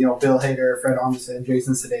mid-2000s, Bill Hader, Fred Armisen,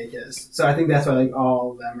 Jason Sudeikis. So I think that's why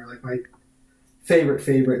all of them are my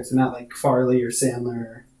favorites, and not Farley or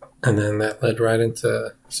Sandler. And then that led right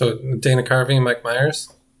into... So, Dana Carvey and Mike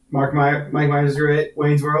Myers? Mike Myers is great.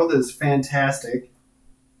 Wayne's World is fantastic.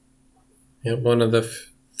 Yeah, one of the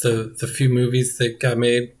few movies that got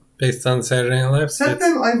made based on Saturday Night Live.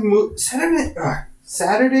 Saturday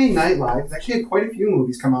Night Live has actually had quite a few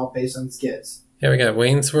movies come out based on skits. Yeah, we got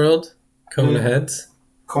Wayne's World, Coneheads.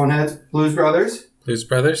 Blues Brothers.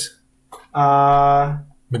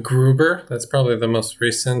 MacGruber, that's probably the most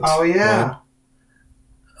recent. Oh, yeah.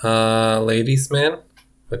 One. Ladies Man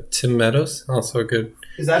with Tim Meadows, also a good.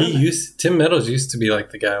 Tim Meadows used to be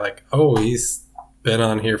the guy, he's been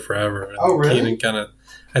on here forever. And oh, really?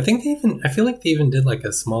 I feel like they even did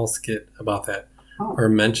a small skit about that. Oh. Or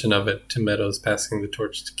mention of it, Tim Meadows passing the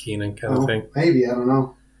torch to Keenan kind of thing. Maybe, I don't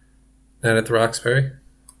know. Night at the Roxbury.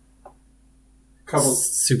 Couple.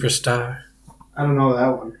 Superstar. I don't know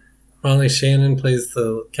that one. Molly Shannon plays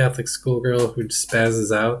the Catholic schoolgirl who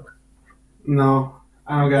spazzes out. No,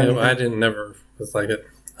 I don't got it. I never was like it.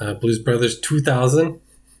 Blues Brothers 2000.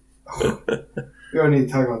 We don't need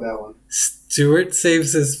to talk about that one. Stuart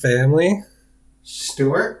Saves His Family.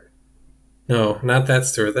 Stuart? No, not that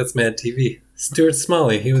Stuart. That's Mad TV. Stuart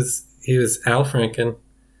Smalley. He was Al Franken.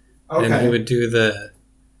 Okay. And he would do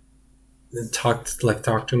talk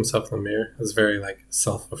to himself in the mirror. It was very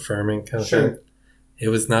self-affirming kind of thing. It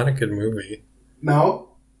was not a good movie. No?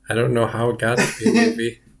 I don't know how it got to be a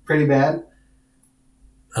movie. Pretty bad?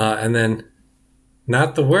 And then,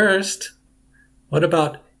 not the worst. What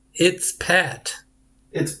about It's Pat?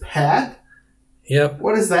 It's Pat? Yep.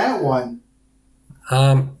 What is that one?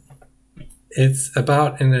 It's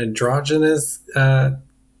about an androgynous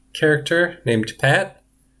character named Pat.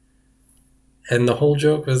 And the whole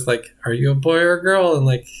joke was like, are you a boy or a girl? And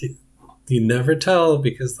like, you never tell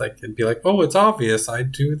because like, it'd be like, oh, it's obvious. I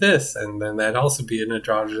do this. And then that'd also be an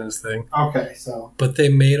androgynous thing. Okay, so. But they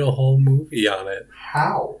made a whole movie on it.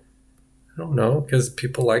 How? I don't know, because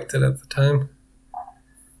people liked it at the time.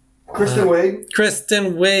 Kristen Wiig?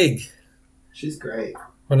 Kristen Wiig. She's great.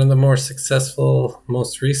 One of the more successful,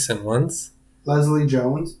 most recent ones. Leslie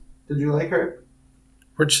Jones. Did you like her?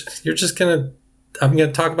 I'm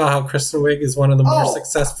gonna talk about how Kristen Wiig is one of the more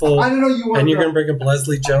successful. I don't know you wanted. And you're gonna bring up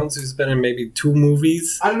Leslie Jones, who's been in maybe 2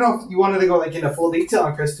 movies. I don't know if you wanted to go like into full detail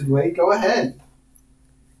on Kristen Wiig. Go ahead.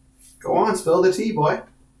 Go on, spill the tea, boy.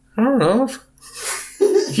 I don't know.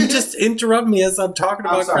 You just interrupt me as I'm talking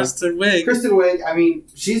about Kristen Wiig. Kristen Wiig. I mean,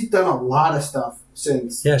 she's done a lot of stuff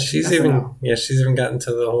since. Yeah, she's SNL. even gotten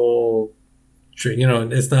to the whole. You know,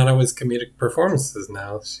 it's not always comedic performances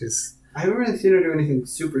now. I haven't really seen her do anything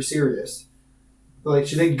super serious. But, like,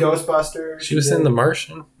 she did Ghostbusters. She was in The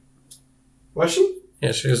Martian. Was she?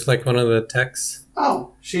 Yeah, she was like one of the techs.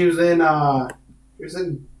 Oh, she was in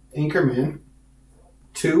Anchorman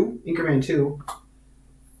 2. Anchorman 2.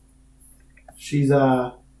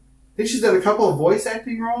 I think she's done a couple of voice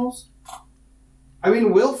acting roles. I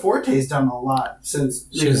mean, Will Forte's done a lot since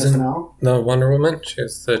she was SNL. in the Wonder Woman. She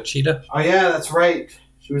was the cheetah. Oh, yeah, that's right.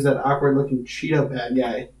 She was that awkward-looking cheetah bad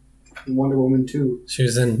guy in Wonder Woman 2. She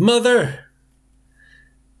was in Mother,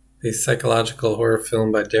 the psychological horror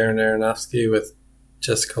film by Darren Aronofsky with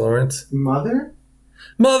Jessica Lawrence. Mother?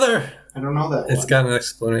 I don't know that It's one. got an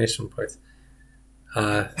explanation point.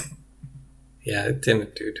 Yeah, it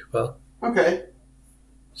didn't do too well. Okay.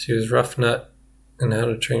 She was Rough Nut in How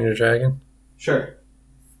to Train Your Dragon. Sure.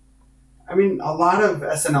 I mean, a lot of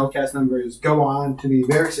SNL cast members go on to be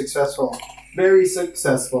very successful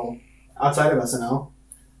outside of SNL.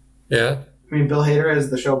 Yeah. I mean, Bill Hader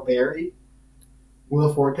has the show Barry.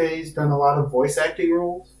 Will Forte's done a lot of voice acting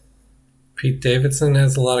roles. Pete Davidson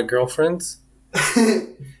has a lot of girlfriends.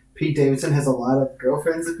 Pete Davidson has a lot of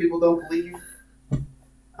girlfriends that people don't believe.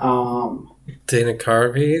 Dana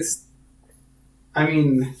Carvey's. I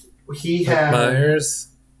mean, he had Myers.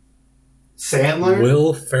 Sandler.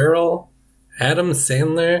 Will Ferrell. Adam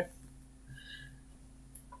Sandler.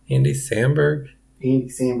 Andy Samberg. Andy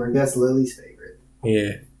Samberg. That's Lily's favorite.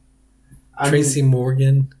 Yeah. Tracy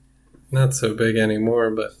Morgan. Not so big anymore,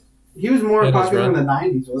 but... He was more popular in the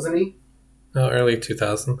 90s, wasn't he? No, early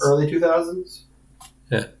 2000s. Early 2000s?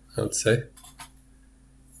 Yeah, I would say.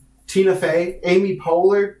 Tina Fey. Amy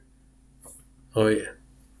Poehler. Oh, yeah.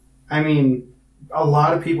 I mean, a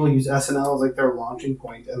lot of people use SNL as like their launching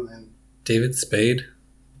point, and then... David Spade.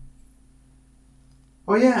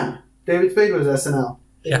 Oh, yeah. David Spade was SNL.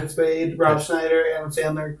 David Yeah. Spade, Rob Schneider, Adam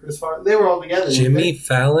Sandler, Chris Farley. They were all together. Jimmy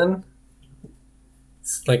Fallon.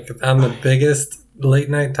 It's like on the biggest late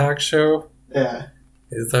night talk show. Yeah.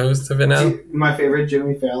 Is the host of it now? My favorite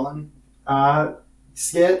Jimmy Fallon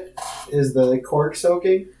skit is the cork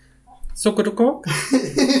soaking. Sokoto.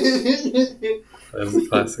 That was a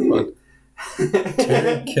classic one.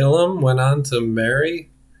 Terry Killam went on to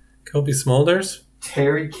marry Kobe Smulders.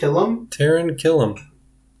 Terry Killam? Taron Killam.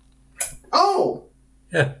 Oh!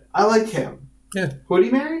 Yeah. I like him. Yeah. Who'd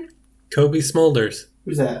he marry? Kobe Smulders.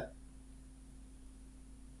 Who's that?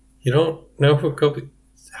 You don't know who Kobe...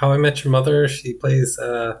 How I Met Your Mother, she plays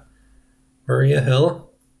Maria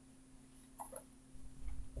Hill.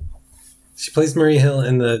 She plays Maria Hill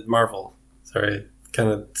in the Marvel. Sorry, kind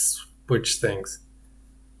of switch things.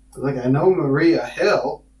 Like, I know Maria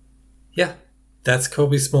Hill. Yeah, that's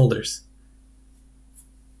Kobe Smulders.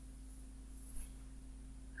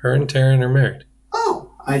 Her and Taryn are married.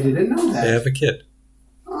 Oh, I didn't know that. They have a kid.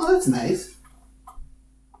 Oh, that's nice.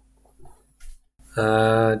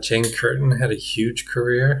 Jane Curtin had a huge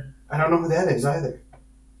career. I don't know who that is either.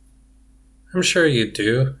 I'm sure you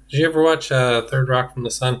do. Did you ever watch Third Rock from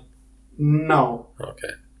the Sun? No. Okay.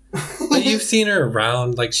 But you've seen her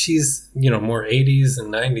around. Like, she's, more 80s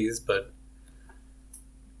and 90s, but...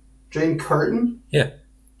 Jane Curtin? Yeah.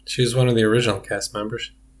 She was one of the original cast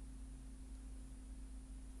members.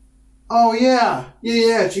 Oh, yeah.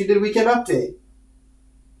 Yeah, she did Weekend Update.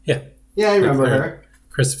 Yeah. Yeah, I remember her.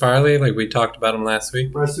 Chris Farley, like we talked about him last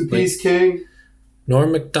week. Rest in peace, King.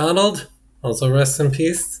 Norm Macdonald, also rest in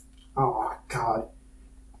peace. Oh, God.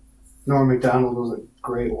 Norm Macdonald was a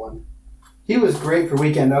great one. He was great for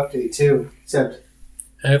Weekend Update, too. Except...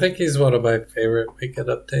 I think he's one of my favorite Weekend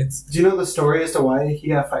Updates. Do you know the story as to why he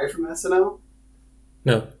got fired from SNL?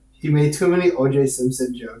 No. He made too many O.J.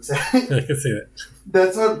 Simpson jokes. I can see that.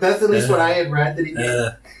 That's at least what I had read that he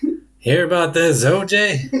made. Hear about this,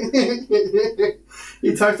 OJ?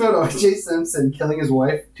 He talks about O.J. Simpson killing his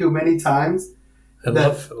wife too many times. I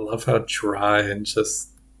love how dry and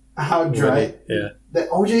just how dry. Yeah.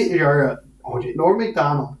 That OJ Norm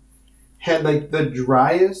Macdonald had like the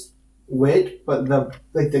driest wit, but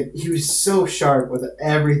he was so sharp with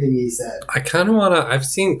everything he said. I kind of want to. I've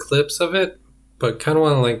seen clips of it, but kind of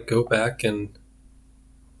want to like go back and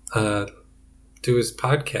do his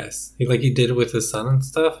podcast. He did it with his son and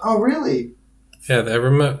stuff. Oh, really? Yeah, I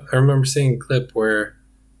remember seeing a clip where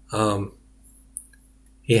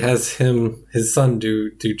he has his son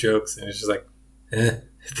do jokes, and it's just like, at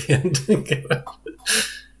the end.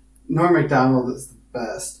 Norm Macdonald is the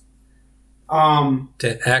best.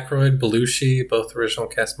 Aykroyd, Belushi, both original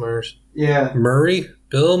cast members. Yeah.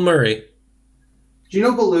 Bill Murray. Do you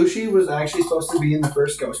know Belushi was actually supposed to be in the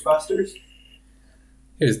first Ghostbusters?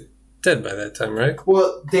 He was dead by that time, right?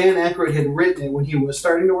 Well, Dan Aykroyd had written it when he was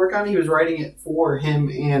starting to work on it. He was writing it for him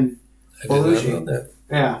and Belushi. I did not know that.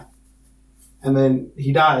 Yeah. And then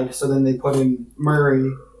he died, so then they put in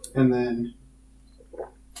Murray and then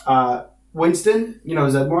Winston,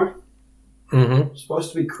 Zedmore? Mm-hmm.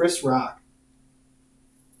 Supposed to be Chris Rock.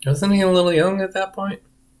 Wasn't he a little young at that point?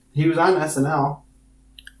 He was on SNL.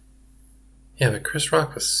 Yeah, but Chris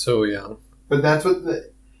Rock was so young. But that's what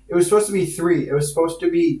it was supposed to be 3. It was supposed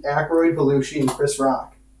to be Aykroyd, Belushi, and Chris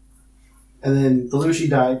Rock. And then Belushi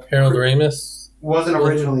died. Harold Ramis? Wasn't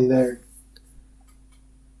originally there.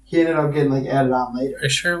 He ended up getting added on later. Are you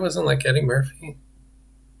sure it wasn't like Eddie Murphy?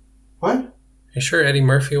 What? Are you sure Eddie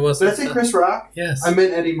Murphy wasn't? Did I say Chris Rock? Yes. I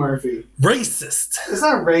meant Eddie Murphy. Racist! It's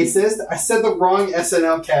not racist. I said the wrong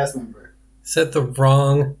SNL cast member. Said the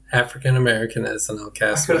wrong African-American SNL cast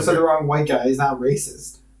member. I could have said the wrong white guy. He's not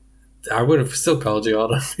racist. I would have still called you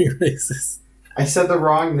out on being racist. I said the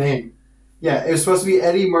wrong name. Yeah, it was supposed to be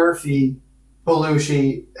Eddie Murphy,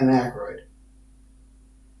 Belushi, and Aykroyd.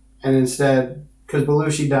 And instead, because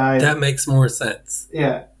Belushi died... That makes more sense.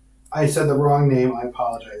 Yeah. I said the wrong name. I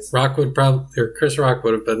apologize. Chris Rock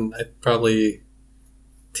would have been probably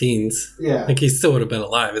teens. Yeah. He still would have been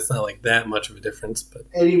alive. It's not like that much of a difference. But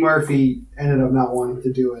Eddie Murphy ended up not wanting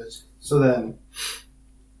to do it. So then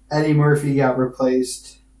Eddie Murphy got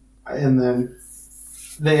replaced. And then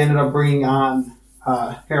they ended up bringing on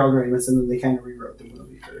Harold Ramis, and then they kind of rewrote the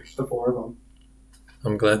movie for the 4 of them.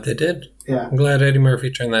 I'm glad they did. Yeah. I'm glad Eddie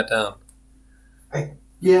Murphy turned that down. I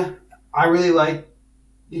really like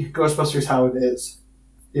Ghostbusters how it is.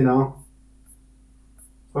 One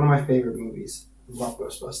of my favorite movies. I love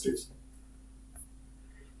Ghostbusters.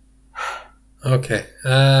 Okay.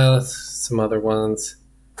 Some other ones.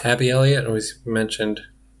 Abby Elliott was mentioned,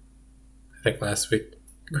 I think, last week.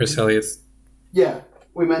 Chris Elliott's. Yeah,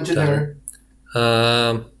 we mentioned her.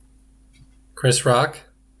 Chris Rock.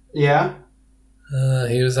 Yeah.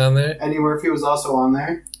 He was on there. Eddie Murphy was also on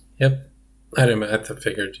there. Yep. I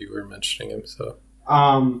figured you were mentioning him, so.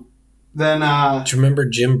 Then, do you remember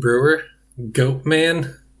Jim Brewer? Goat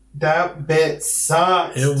Man? That bit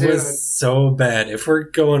sucks, It was so bad. If we're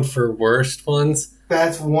going for worst ones.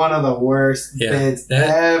 That's one of the worst bits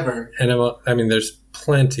ever. And there's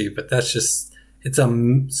plenty, but that's just, it's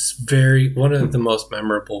one of the most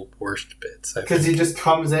memorable worst bits. Because he just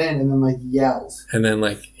comes in and then, yells. And then,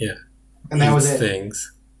 and that was it.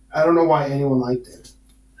 Things. I don't know why anyone liked it.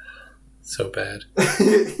 So bad.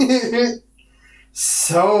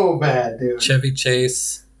 So bad, dude. Chevy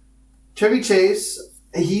Chase.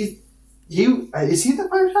 Is he the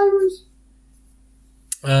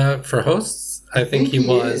Five-Timers? For hosts, I think he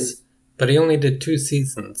was. Is. But he only did 2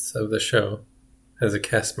 seasons of the show as a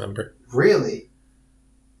cast member. Really?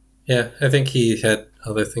 Yeah, I think he had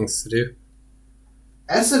other things to do.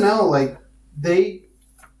 SNL, they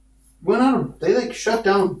went on, they shut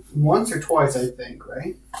down once or twice, I think,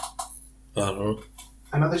 right? I don't know.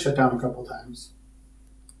 I know they shut down a couple times.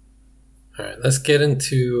 All right, let's get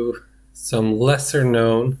into some lesser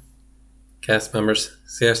known cast members.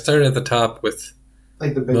 See, I started at the top with the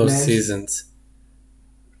big most names. Seasons.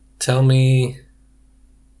 Tell me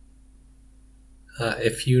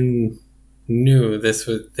if you knew they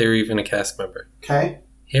were even a cast member. Okay.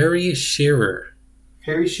 Harry Shearer.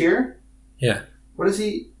 Harry Shearer? Yeah. What is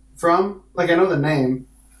he from? I know the name.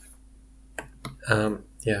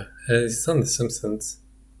 Yeah. He's on The Simpsons.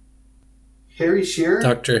 Harry Shearer?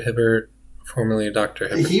 Dr. Hibbert, formerly Dr.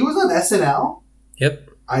 Hibbert. He was on SNL? Yep.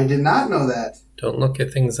 I did not know that. Don't look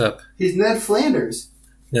at things up. He's Ned Flanders.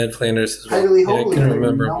 Ned Flanders as well. I couldn't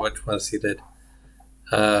remember which ones he did.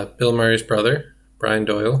 Bill Murray's brother, Brian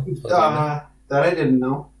Doyle. That I didn't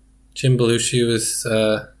know. Jim Belushi was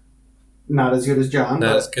Not as good as John.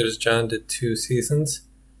 Not as good as John, did 2 seasons.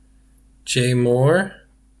 Jay Moore.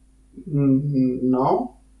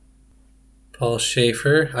 No. Paul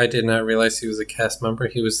Schaefer. I did not realize he was a cast member.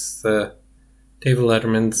 He was David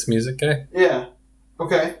Letterman's music guy. Yeah.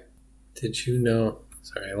 Okay. Did you know...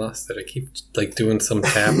 Sorry, I lost it. I keep doing some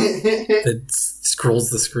tab that scrolls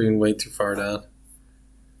the screen way too far down.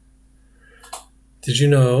 Did you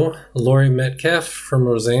know Laurie Metcalf from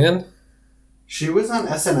Roseanne? She was on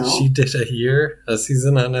SNL? She did a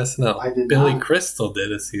season on SNL. I did Billy not. Crystal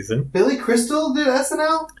did a season. Billy Crystal did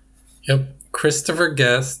SNL? Yep. Christopher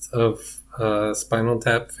Guest of Spinal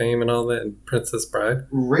Tap fame and all that, and Princess Bride.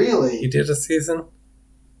 Really? He did a season.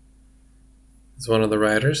 He's one of the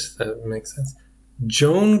writers. That makes sense.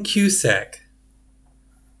 Joan Cusack.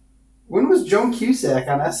 When was Joan Cusack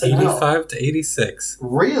on SNL? 85 to 86.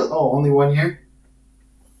 Real? Oh, only 1 year?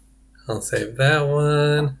 I'll save that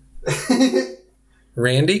one.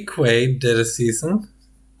 Randy Quaid did a season.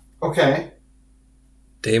 Okay.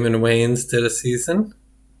 Damon Wayans did a season.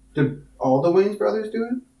 Did all the Wayans brothers do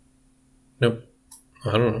it? Nope.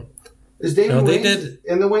 I don't know. Is Damon they Wayans did.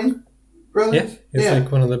 in the Wayans brothers? Yeah, he's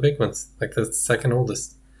like one of the big ones. Like the second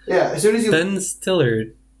oldest. Yeah, as soon as you... Ben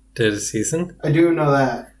Stiller did a season. I do know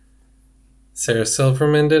that. Sarah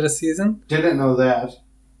Silverman did a season. Didn't know that.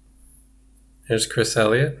 There's Chris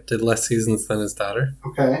Elliott. Did less seasons than his daughter.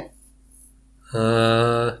 Okay.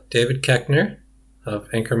 David Koechner of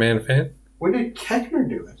Anchorman fame. When did Koechner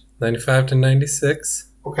do it? 95 to 96.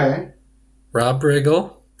 Okay. Rob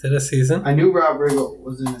Riggle did a season. I knew Rob Riggle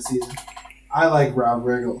was in the season. I like Rob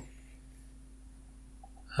Riggle.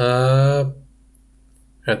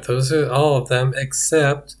 Right, those are all of them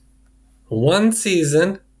except one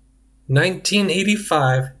season,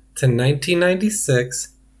 1985 to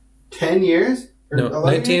 1996. 10 years? Or No,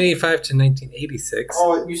 1985 to 1986.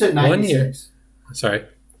 Oh, you said 96. 1 year. Sorry.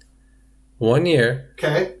 1 year.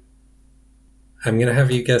 Okay. I'm going to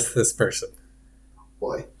have you guess this person.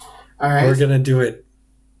 Boy. All right. We're going to do it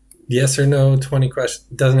yes or no, 20 questions.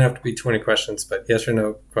 It doesn't have to be 20 questions, but yes or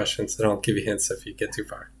no questions. And I'll give you hints if you get too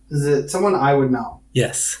far. Is it someone I would know?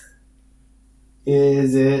 Yes.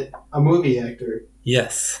 Is it a movie actor?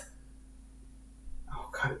 Yes. Oh,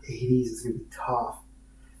 God, 80s is going to be tough.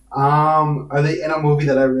 Are they in a movie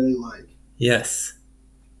that I really like? Yes.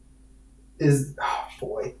 Oh,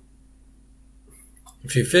 boy.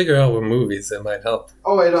 If you figure out what movies, it might help.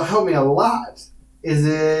 Oh, it'll help me a lot. Is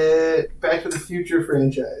it Back to the Future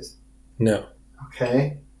franchise? No.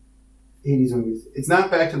 Okay. 80s movies. It's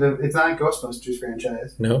not Ghostbusters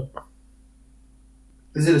franchise. Nope.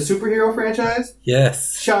 Is it a superhero franchise?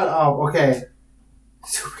 Yes. Shut up. Okay.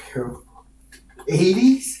 Superhero.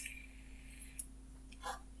 80s?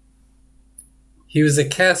 He was a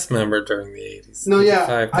cast member during the 80s. No,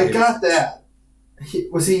 yeah. I 80s. got that.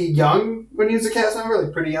 Was he young when he was a cast member?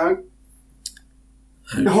 Like, pretty young?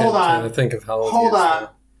 Hold on. Trying to think of how old Hold he is on.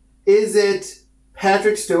 now. Is it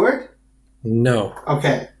Patrick Stewart? No.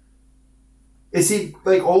 Okay. Is he,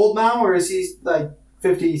 like, old now, or is he, like,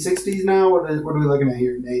 50s, 60s now? What are we looking at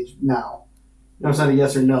here in age now? No, it's not a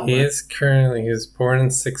yes or no. He was born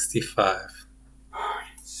in 65.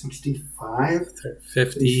 65?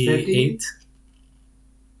 58?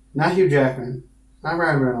 Not Hugh Jackman. Not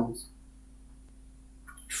Ryan Reynolds.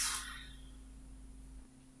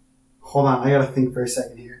 Hold on, I gotta think for a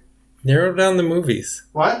second here. Narrow down the movies.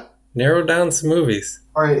 What? Narrow down some movies.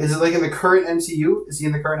 Alright, is it like in the current MCU? Is he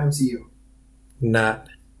in the current MCU? Not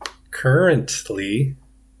currently.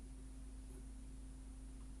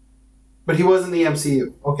 But he was in the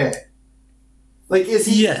MCU. Okay. Like, is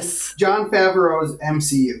he... Yes. Jon Favreau's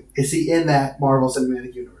MCU. Is he in that Marvel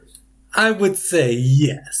Cinematic Universe? I would say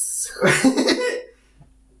yes.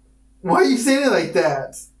 Why are you saying it like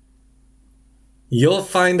that? You'll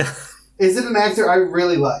find out. Is it an actor I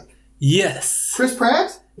really like? Yes. Chris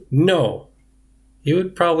Pratt? No. He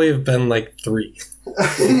would probably have been like 3.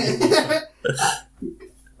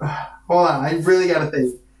 Hold on, I really gotta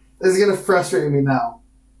think. This is gonna frustrate me now.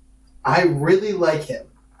 I really like him.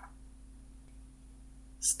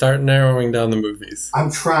 Start narrowing down the movies.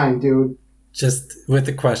 I'm trying, dude. Just with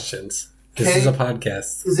the questions. This is a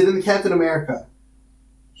podcast. Is it in the Captain America?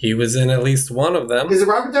 He was in at least one of them. Is it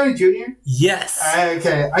Robert Downey Jr.? Yes.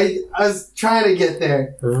 Okay, I was trying to get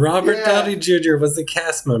there. Robert Downey Jr. was a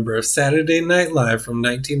cast member of Saturday Night Live from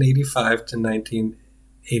 1985 to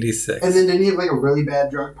 1986. And then didn't he have like a really bad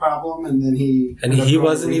drug problem? And then he... And he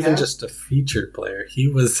wasn't even just a featured player. He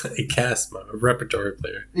was a cast member, a repertory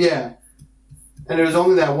player. Yeah. And it was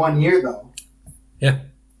only that 1 year, though. Yeah.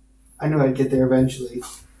 I knew I'd get there eventually.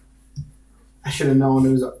 I should have known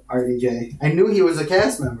it was RDJ. I knew he was a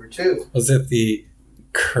cast member, too. Was it the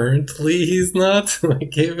currently he's not. I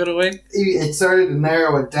gave it away. It started to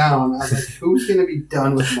narrow it down. I was like, who's going to be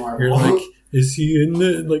done with Marvel? You're like, is he in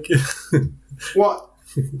it? Like, well,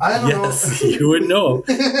 I don't know. Yes, you would know.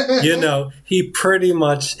 You know, he pretty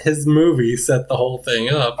much, his movie set the whole thing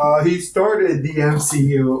up. He started the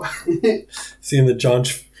MCU. Seeing the John,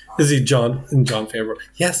 is he John Favreau?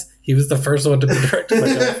 Yes, he was the first one to be directed by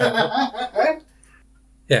John Favreau.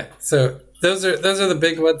 Yeah, so those are the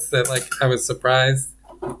big ones that, like, I was surprised.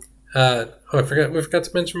 I forgot. We forgot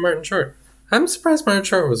to mention Martin Short. I'm surprised Martin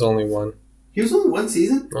Short was only one. He was only one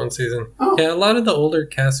season? One season. Oh. Yeah, a lot of the older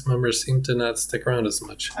cast members seem to not stick around as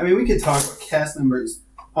much. I mean, we could talk about cast members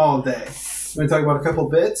all day. We're going to talk about a couple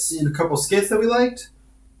bits and a couple skits that we liked.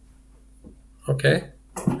 Okay.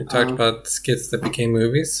 We talked about skits that became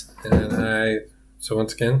movies. So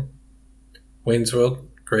once again, Wayne's World,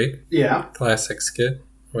 great. Yeah. Classic skit.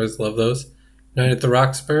 Always love those. Night at the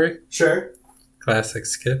Roxbury. Sure. Classic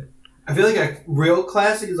skit. I feel like a real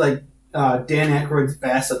classic is like Dan Aykroyd's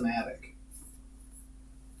Bass-O-Matic.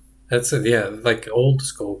 That's it, yeah, like old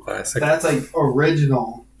school classic. That's like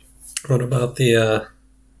original. What about the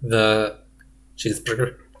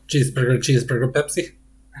cheeseburger Pepsi?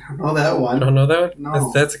 I don't know that I one. don't know that one?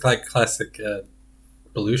 No. That's like classic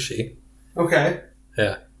Belushi. Okay.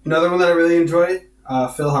 Yeah. Another one that I really enjoyed,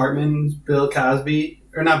 Phil Hartman's Bill Cosby,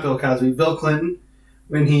 or not Bill Cosby, Bill Clinton,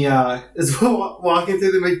 when he is walking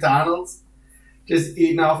through the McDonald's, just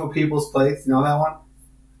eating off of people's plates. You know that one?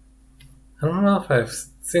 I don't know if I've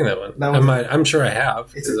seen that one. That I'm sure I have,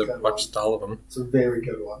 It's because a I've good watched all of them. It's a very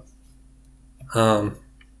good one.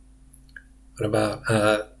 What about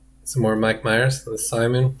some more Mike Myers, the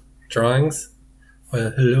Simon drawings?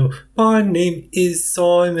 Well, hello, my name is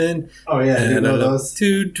Simon. Oh yeah, I do and know I love those.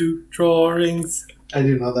 to do drawings. I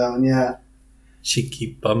do know that one, yeah.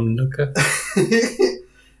 Cheeky bum nooka.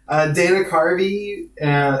 Dana Carvey,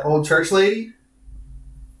 Old Church Lady.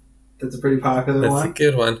 That's a pretty popular That's one. a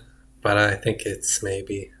good one. But I think it's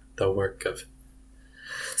maybe the work of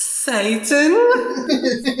Satan.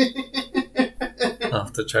 I'll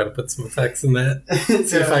have to try to put some effects in that.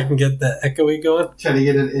 See if I can get the echoey going. Try to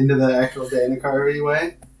get it into the actual Dana Carvey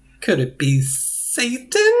way. Could it be Satan?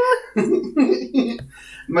 I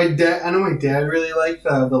know my dad really liked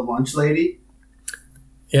the Lunch Lady.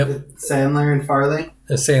 Yep. With Sandler and Farley.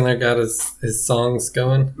 And Sandler got his songs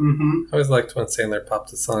going. Mm-hmm. I always liked when Sandler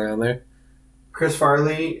popped a song on there. Chris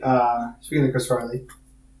Farley, speaking of Chris Farley,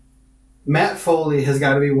 Matt Foley has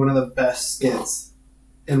got to be one of the best skits,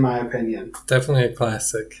 in my opinion. Definitely a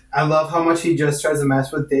classic. I love how much he just tries to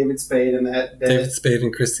mess with David Spade and that bit. David Spade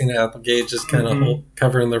and Christina Applegate just kind of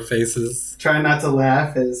covering their faces. Trying not to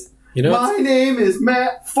laugh is, You know, my name is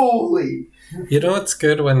Matt Foley. you know what's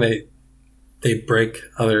good when they break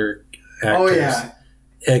other actors. Oh, yeah.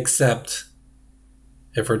 Except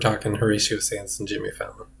if we're talking Horatio Sands and Jimmy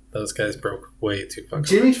Fallon. Those guys broke way too fucking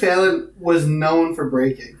Jimmy Fallon was known for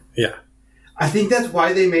breaking. Yeah. I think that's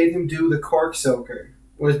why they made him do the cork soaker,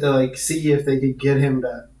 was to like see if they could get him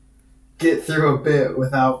to get through a bit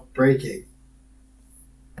without breaking.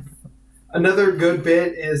 Another good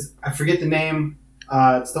bit is, I forget the name,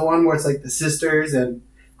 it's the one where it's like the sisters and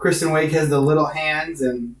Kristen Wiig has the little hands,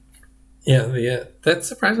 and Yeah. That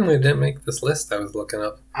surprisingly didn't make this list I was looking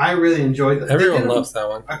up. I really enjoyed that. Everyone loves that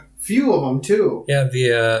one. A few of them too. Yeah,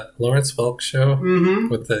 the Lawrence Welk show Mm-hmm.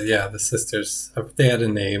 with the sisters. They had a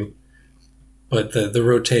name, but the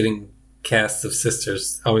rotating cast of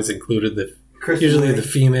sisters always included usually the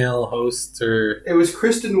female host or It was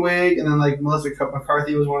Kristen Wiig, and then like Melissa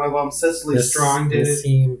McCarthy was one of them. Cecily Strong did it.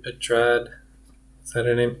 Nassim Pedrad. Is that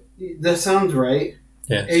her name? That sounds right.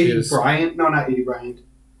 Yeah, Adie Bryant. No, not Adie Bryant.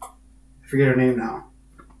 I forget her name now.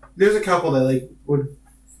 There's a couple that like would,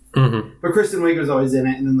 but Kristen Wiig was always in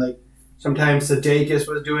it, and then like sometimes Sudeikis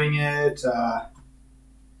was doing it. I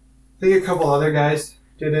think a couple other guys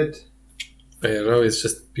did it. But it would always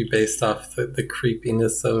just be based off the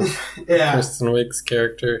creepiness of Yeah. Kristen Wiig's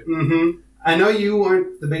character. Mm-hmm. I know you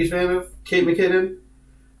weren't the biggest fan of Kate McKinnon,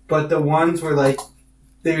 but the ones where like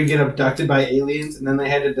they would get abducted by aliens and then they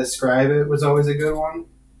had to describe it was always a good one.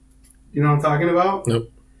 You know what I'm talking about?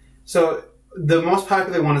 Nope. So the most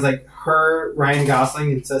popular one is like her, Ryan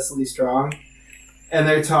Gosling, and Cecily Strong, and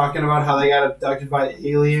they're talking about how they got abducted by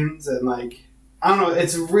aliens and like I don't know.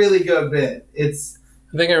 It's a really good bit.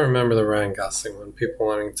 I think I remember the Ryan Gosling one. People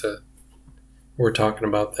were talking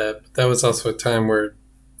about that. But that was also a time where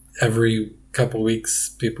every couple weeks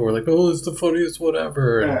people were like, "Oh, it's the funniest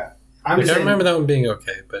whatever." And yeah. I remember that one being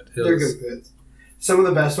okay, but They're good bits. Some of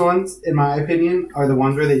the best ones, in my opinion, are the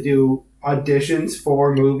ones where they do auditions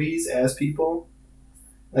for movies as people.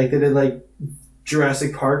 Like they did like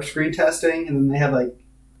Jurassic Park screen testing, and then they had like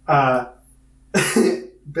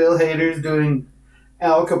Bill Hader's doing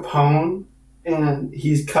Al Capone, and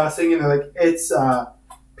he's cussing, and they're like, it's a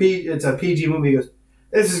PG movie. He goes,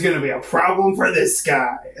 this is going to be a problem for this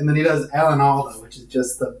guy. And then he does Alan Alda, which is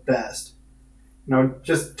just the best.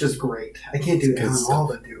 Just great. I can't do Alan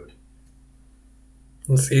Alda, dude.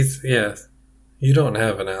 Yeah. You don't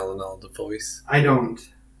have an Alan Alda voice. I don't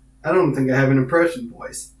think I have an impression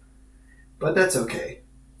voice. But that's okay.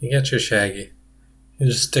 You got your Shaggy. You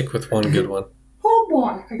just stick with one good one. Oh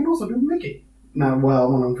boy, I can also do Mickey. Not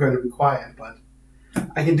well when I'm trying to be quiet, but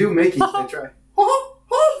I can do Mickey if I try.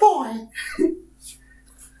 Oh boy!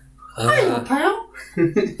 Hey, pal!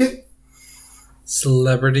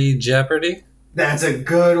 Celebrity Jeopardy? That's a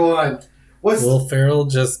good one. Will Ferrell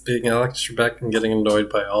just being Alex Trebek and getting annoyed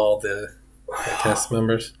by all the cast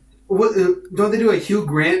members? Don't they do a Hugh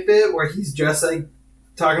Grant bit where he's just like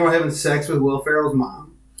talking about having sex with Will Ferrell's mom?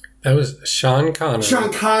 That was Sean Connery.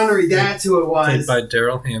 Sean Connery, that's who it was. Played by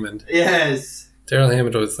Daryl Hammond. Yes. Daryl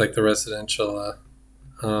Hammond was like the residential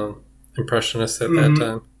impressionist at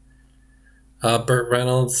that time. Burt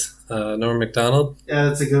Reynolds, Norm Macdonald. Yeah,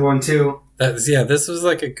 that's a good one too. This was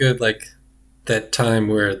like a good, like, that time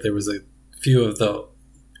where there was a few of the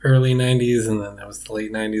early 90s and then there was the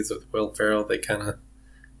late 90s with Will Ferrell. They kind of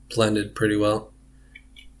blended pretty well.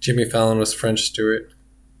 Jimmy Fallon was French Stewart.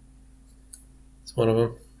 It's one of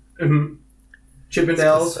them. Mm-hmm.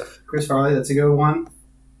 Chippendales, Chris Farley, that's a good one.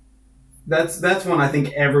 That's one I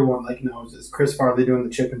think everyone knows is Chris Farley doing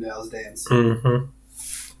the Chippendales dance. Mm-hmm.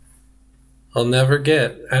 I'll never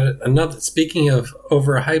get another. Speaking of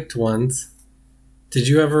overhyped ones, did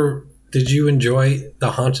you enjoy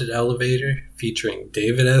The Haunted Elevator featuring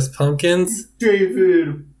David S. Pumpkins?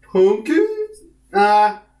 David Pumpkins?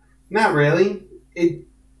 Not really.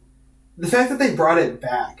 The fact that they brought it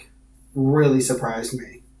back really surprised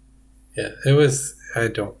me. Yeah, it was. I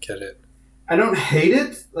don't get it. I don't hate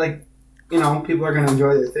it. People are going to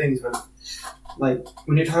enjoy their things, but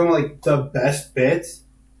when you're talking about the best bits,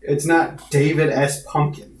 it's not David S.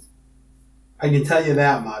 Pumpkins. I can tell you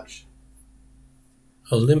that much.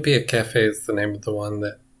 Olympia Cafe is the name of the one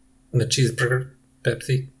that the cheeseburger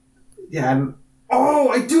Pepsi. Yeah.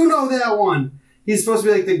 I do know that one. He's supposed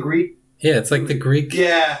to be the Greek. Yeah, it's like the Greek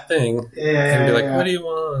thing. Yeah. And be like, what do you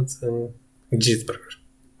want? And cheeseburger.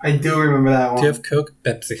 I do remember that one. Do you have Coke?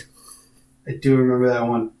 Pepsi. I do remember that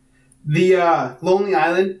one. The Lonely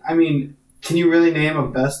Island. I mean, can you really name a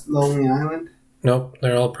best Lonely Island? Nope,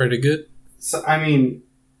 they're all pretty good. So I mean,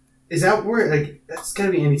 is that where that's got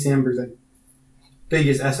to be Andy Samberg's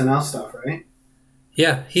biggest SNL stuff, right?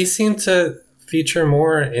 Yeah, he seemed to feature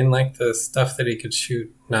more in the stuff that he could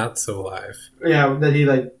shoot not so live. Yeah, that he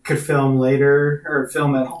could film later or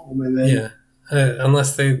film at home and then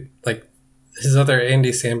unless they his other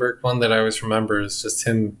Andy Samberg one that I always remember is just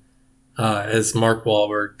him as Mark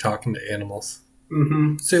Wahlberg talking to animals.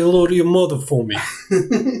 Mm-hmm. Say hello to your mother for me.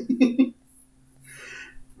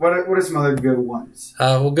 What are some other good ones?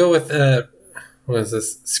 We'll go with what is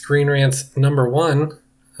this? Screen Rant's number one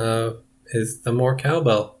is The More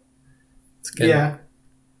Cowbell.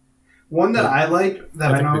 One that I like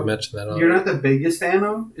that I know we mentioned that you're not the biggest fan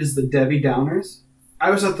of is the Debbie Downers. I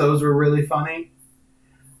always thought those were really funny.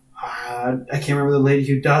 I can't remember the lady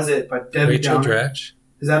who does it, but Debbie Rachel Downer. Dratch.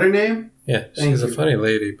 Is that her name? Yeah, she's a funny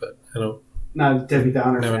lady, but I don't. Not a Debbie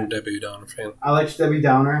Downer fan. I'm a Debbie Downer fan. I liked Debbie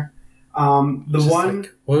Downer. What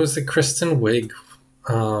was the Kristen Wiig?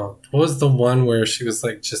 What was the one where she was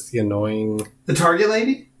just the annoying? The Target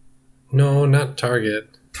lady? No, not Target.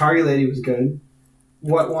 Target lady was good.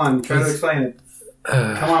 What one? Try to explain it.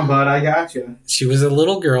 Come on, bud. I got you. She was a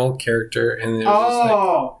little girl character, and it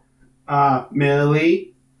was Millie.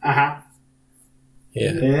 Uh-huh.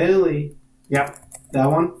 Yeah. Millie. Yep. That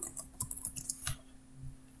one.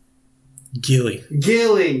 Gilly.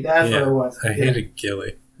 That's what it was. I hated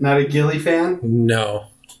Gilly. Not a Gilly fan? No.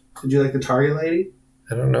 Did you like the Target lady?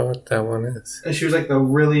 I don't know what that one is. And she was the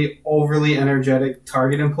really overly energetic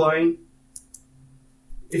Target employee.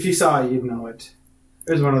 If you saw it, you'd know it.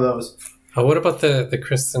 It was one of those. What about the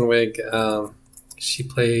Kristen Wiig? She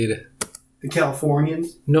played the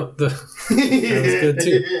Californians. No, that was good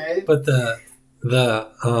too. But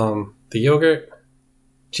the yogurt.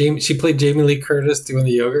 She played Jamie Lee Curtis doing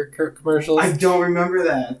the yogurt commercials. I don't remember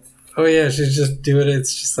that. Oh yeah, she's just doing it.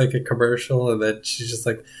 It's just a commercial, and then she's just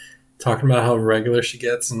talking about how regular she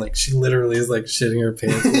gets, and she literally is shitting her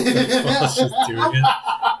pants while she's doing it.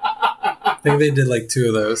 I think they did 2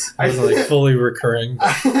 of those. It was fully recurring.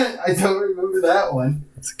 I don't remember that one.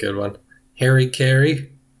 That's a good one. Harry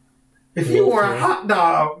Carey. If you were a hot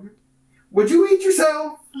dog, would you eat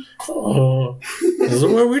yourself? Oh, this is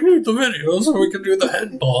where we need the video so we can do the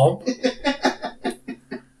head bob.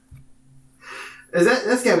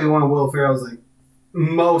 That's gotta be one of Will Ferrell's like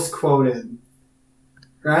most quoted,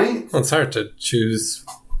 right? Well, it's hard to choose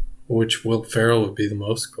which Will Ferrell would be the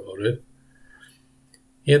most quoted.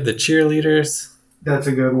 He had the cheerleaders. That's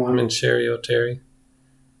a good one. And Sherry O'Terry.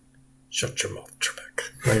 Shut your mouth,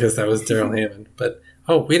 Trebek. I guess that was Daryl Hammond. But,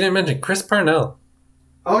 we didn't mention Chris Parnell.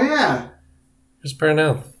 Oh, yeah. Chris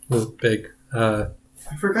Parnell was big. I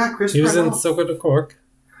forgot Chris Parnell. He was in Soko de Cork.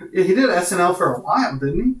 Yeah, he did SNL for a while,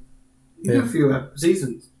 didn't he? He did a few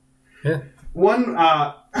seasons. Yeah. One,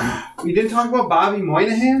 we didn't talk about Bobby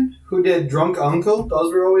Moynihan, who did Drunk Uncle.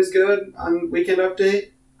 Those were always good on Weekend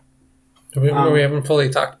Update. We haven't fully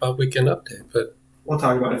talked about Weekend Update, but... We'll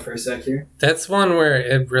talk about it for a sec here. That's one where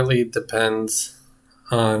it really depends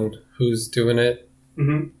on who's doing it.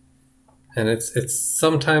 Mm-hmm. And it's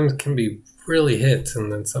sometimes can be really hits,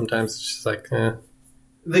 and then sometimes it's just like, eh.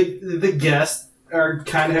 The guests are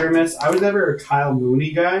kind of hit or miss. I was never a Kyle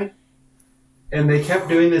Mooney guy. And they kept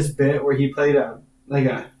doing this bit where he played a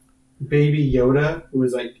baby Yoda, who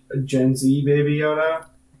was like a Gen Z baby Yoda.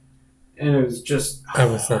 And it was just... I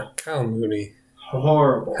was not Kyle Mooney.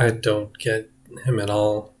 Horrible. I don't get him at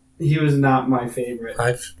all. He was not my favorite.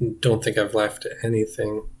 I don't think I've laughed at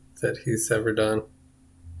anything that he's ever done.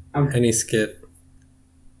 Any skit.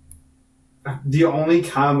 The only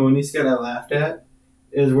Kyle Mooney skit I laughed at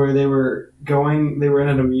is where they were in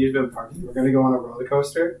an amusement park. They were going to go on a roller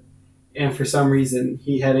coaster. And for some reason,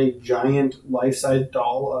 he had a giant life-size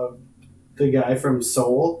doll of the guy from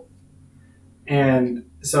Soul. And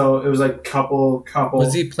so it was like couple.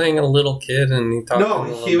 Was he playing a little kid and he talked? No,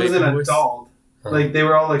 he was an adult. Like they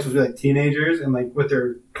were all like supposed to be like teenagers and like with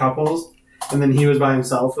their couples. And then he was by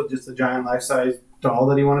himself with just a giant life-size doll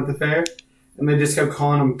that he won at the fair. And they just kept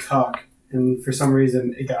calling him Cuck. And for some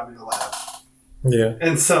reason, it got me to laugh. Yeah.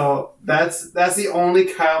 And so that's the only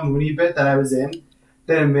Kyle Mooney bit that I was in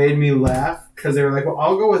that it made me laugh because they were like, well,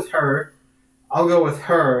 I'll go with her.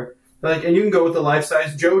 Like, and you can go with the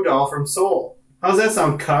life-size Joe doll from Soul. How's that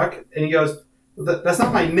sound, Cuck? And he goes, well, that's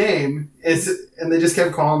not my name. And they just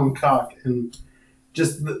kept calling him Cuck. And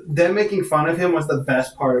just them making fun of him was the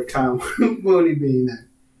best part of Kyle Mooney being there.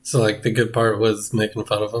 So, like, the good part was making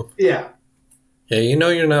fun of him? Yeah. Yeah, you know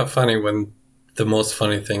you're not funny when the most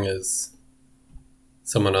funny thing is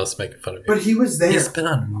someone else making fun of you. But he was there. He's been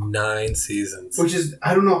on 9 seasons. Which is,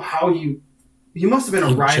 I don't know how he must have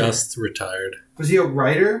been a writer. He just retired. Was he a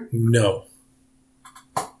writer? No.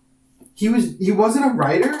 He wasn't a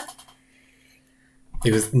writer?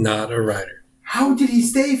 He was not a writer. How did he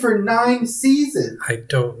stay for 9 seasons? I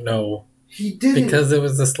don't know. He didn't. Because it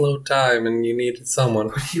was a slow time and you needed someone.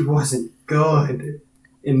 But he wasn't good.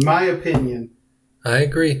 In my opinion. I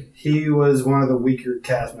agree. He was one of the weaker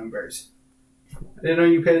cast members. I didn't know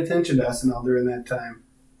you paid attention to SNL during that time.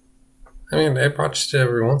 I mean, I watched it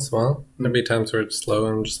every once in a while. There'd be times where it's slow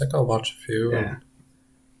and I'm just like, I'll watch a few. Yeah.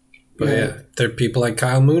 But yeah, there are people like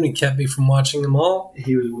Kyle Mooney kept me from watching them all.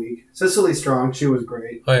 He was weak. Cecily Strong, she was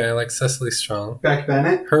great. Oh yeah, I like Cecily Strong. Beck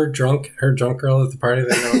Bennett. Her drunk girl at the party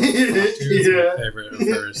that no one is yeah. my favorite of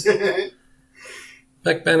hers.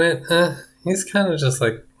 Beck Bennett, he's kind of just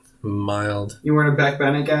like mild. You weren't a Beck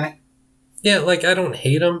Bennett guy? Yeah, like I don't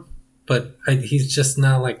hate him, but he's just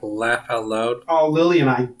not like laugh out loud. Oh, Lily and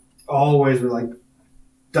I always were like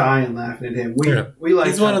dying laughing at him. We like.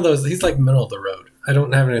 He's one of those. He's like middle of the road. I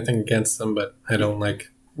don't have anything against him, but I don't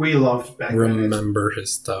like. We loved Beck Bennett. Remember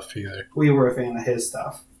his stuff either. We were a fan of his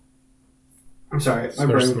stuff. I'm sorry, my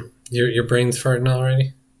brain. Your brain's farting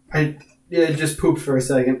already. It just pooped for a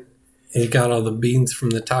second. You got all the beans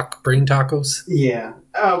from the brain tacos. Yeah.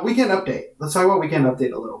 Weekend Update. Let's talk about Weekend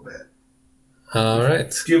Update a little bit. All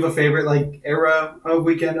right. Do you have a favorite era of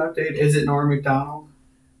Weekend Update? Is it Norm Macdonald?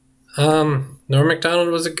 Norm Macdonald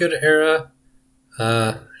was a good era.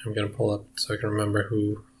 I'm gonna pull up so I can remember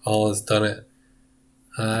who all has done it.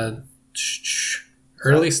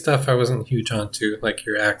 Early stuff I wasn't huge onto, like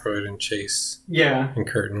your Aykroyd and Chase. Yeah. And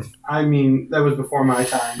Curtin. I mean, that was before my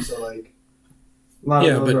time, so like a lot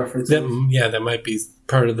of those references. That might be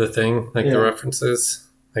part of the thing, like the references.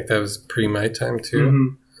 Like that was pre my time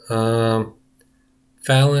too. Mm-hmm.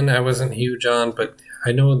 Fallon I wasn't huge on, but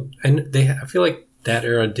I feel like that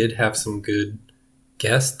era did have some good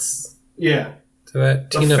guests. Yeah. To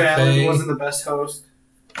that. Tina Fey wasn't the best host.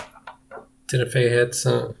 Tina Fey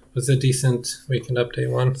was a decent Weekend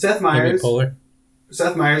Update one. Seth Meyers. Amy Poehler.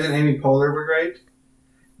 Seth Meyers and Amy Poehler were great.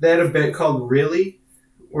 They had a bit called Really,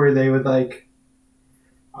 where they would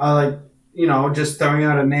just throwing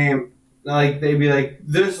out a name. Like they'd be like,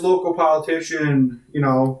 this local politician,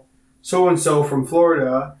 so and so from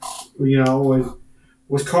Florida,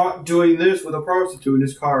 was caught doing this with a prostitute in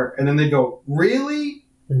his car, and then they go, really?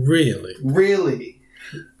 Really?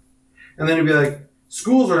 And then it'd be like,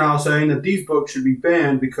 schools are now saying that these books should be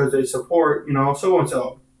banned because they support, so and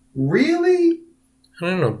so. Really? I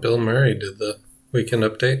don't know. Bill Murray did the Weekend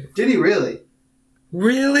Update. Did he really?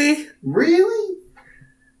 Really?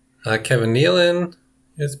 Kevin Nealon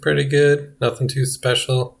is pretty good. Nothing too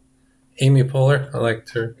special. Amy Poehler, I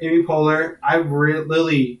liked her. Amy Poehler.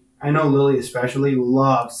 I know Lily especially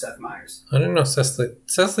loves Seth Meyers. I don't know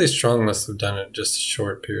Cecily Strong must have done it just a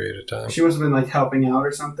short period of time. She must have been like helping out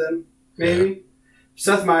or something, maybe. Yeah.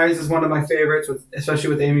 Seth Meyers is one of my favorites, especially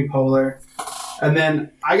with Amy Poehler. And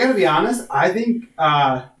then I gotta be honest, I think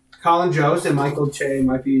Colin Jost and Michael Che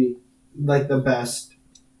might be like the best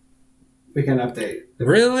Weekend Update.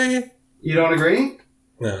 Really? You don't agree?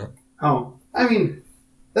 No. Oh, I mean,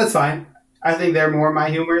 that's fine. I think they're more my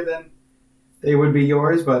humor than they would be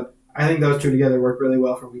yours, but I think those two together work really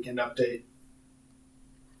well for Weekend Update.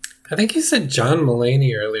 I think you said John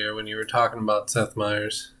Mulaney earlier when you were talking about Seth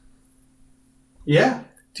Meyers. Yeah.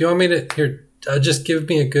 Do you want me to... Here, just give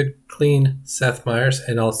me a good, clean Seth Meyers,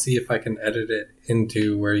 and I'll see if I can edit it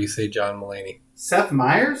into where you say John Mulaney. Seth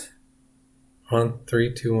Meyers? 1,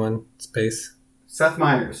 3, 2, 1, space. Seth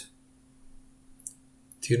Meyers.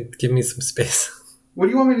 Give me some space. What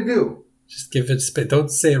do you want me to do? Just give it space. Don't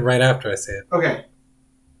say it right after I say it. Okay.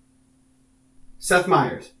 Seth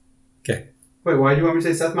Meyers. Okay. Wait, why do you want me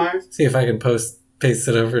to say Seth Meyers? See if I can paste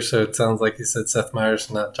it over so it sounds like you said Seth Meyers,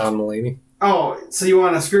 not John Mulaney. Oh, so you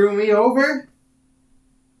want to screw me over?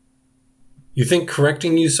 You think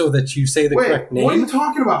correcting you so that you say the correct name? What are you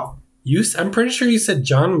talking about? I'm pretty sure you said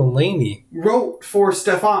John Mulaney. Wrote for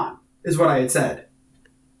Stefan, is what I had said.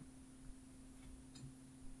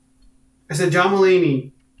 I said John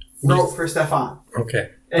Mulaney wrote for Stefan.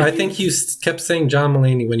 Okay. And I think you kept saying John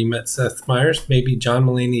Mulaney when you met Seth Meyers. Maybe John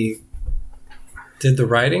Mulaney did the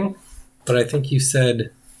writing, but I think you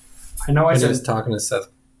said... I know I said... I was talking to Seth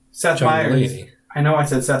John Meyers. Mulaney. I know I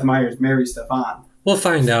said Seth Meyers married Stefan. We'll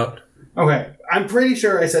find out. Okay. I'm pretty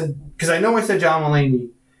sure I said... Because I know I said John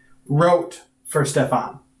Mulaney wrote for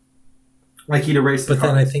Stefan. Like he'd erased the But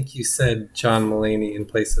then I think you said John Mulaney in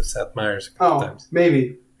place of Seth Meyers a couple times.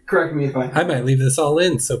 Maybe. Correct me if I might leave this all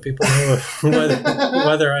in so people know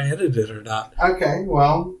whether I edited it or not. Okay,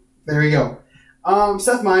 well, there you go.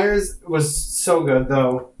 Seth Meyers was so good,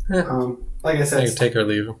 though. Like I said, I can take or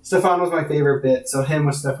leave him. Stefan was my favorite bit, so him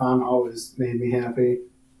with Stefan always made me happy.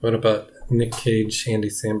 What about Nick Cage, Andy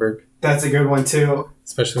Samberg? That's a good one, too.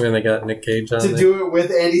 Especially when they got Nick Cage on To do it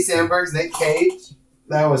with Andy Samberg's Nick Cage,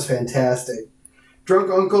 that was fantastic.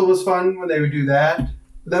 Drunk Uncle was fun when they would do that.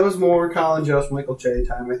 That was more Colin Jost, Michael Che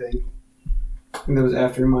time, I think. And that was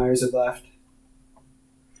after Myers had left.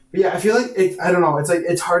 But yeah, I feel like, I don't know,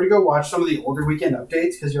 it's hard to go watch some of the older Weekend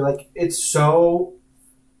Updates because you're like, it's so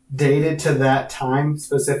dated to that time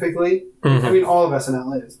specifically. Mm-hmm. I mean, all of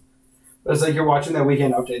SNL is. But it's like you're watching that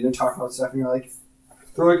Weekend Update and they're talking about stuff and you're like,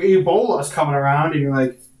 they're like, Ebola's coming around and you're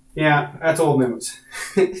like, yeah, that's old news.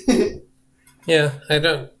 Yeah, I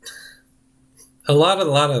don't... A lot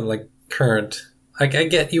of like current... I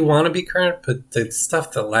get you want to be current, but the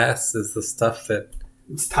stuff that lasts is the stuff that...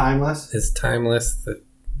 It's timeless. Is timeless.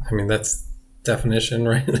 That's definition,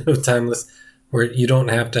 right? Timeless. Where you don't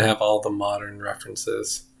have to have all the modern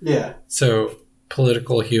references. Yeah. So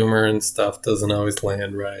political humor and stuff doesn't always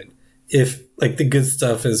land right. If, like, the good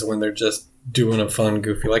stuff is when they're just doing a fun,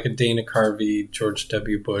 goofy, like a Dana Carvey, George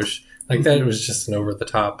W. Bush. Like, that was just an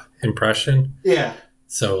over-the-top impression. Yeah.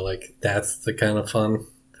 So, like, that's the kind of fun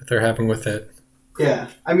that they're having with it. Yeah,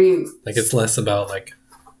 I mean... Like, it's less about, like,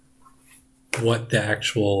 what the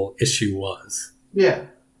actual issue was. Yeah.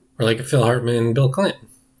 Or, like, Phil Hartman and Bill Clinton.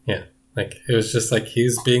 Yeah. Like, it was just, like,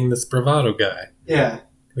 he's being this bravado guy. Yeah.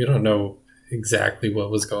 We don't know exactly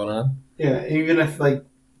what was going on. Yeah, even if, like...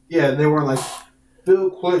 Yeah, they weren't like, Bill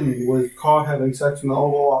Clinton was caught having sex in the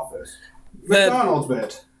Oval Office. McDonald's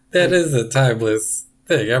bit. That is a timeless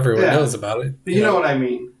thing. Everyone knows about it. But you know what I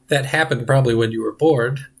mean. That happened probably when you were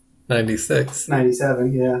bored. 96.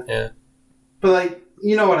 97, yeah. Yeah. But, like,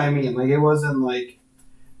 you know what I mean. Like, it wasn't like,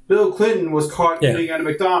 Bill Clinton was caught eating at a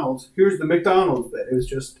McDonald's. Here's the McDonald's bit. It was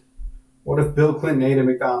just, what if Bill Clinton ate at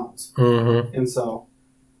McDonald's? Mm-hmm. And so,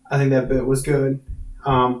 I think that bit was good.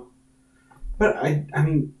 But, I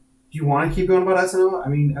mean, do you want to keep going about SNL? I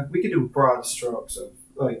mean, we could do broad strokes of,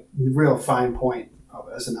 like, real fine point of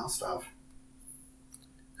SNL stuff.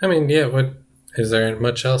 I mean, yeah, is there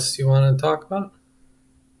much else you want to talk about?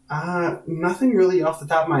 Nothing really off the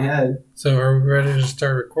top of my head. So are we ready to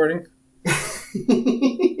start recording?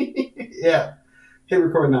 Yeah. Hit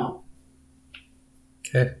record now.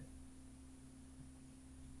 Okay.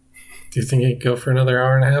 Do you think you could go for another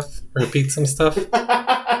hour and a half? Repeat some stuff?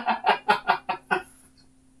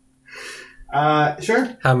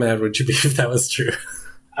 Sure. How mad would you be if that was true?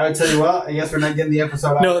 I would tell you what, I guess we're not getting the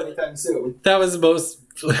episode out No. anytime soon. That was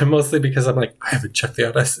mostly because I'm like, I haven't checked the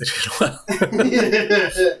Audacity in a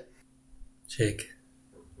while. Jake,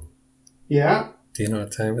 Yeah? do you know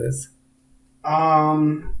what time it is?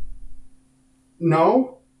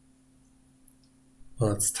 No?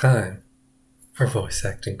 Well, it's time for Voice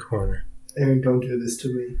Acting Corner. Aaron, don't do this to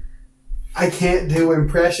me. I can't do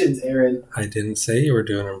impressions, Aaron. I didn't say you were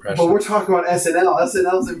doing impressions. But we're talking about SNL.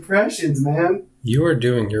 SNL's impressions, man. You are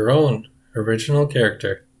doing your own original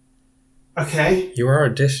character. Okay. You are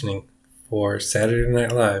auditioning for Saturday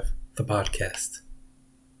Night Live, the podcast.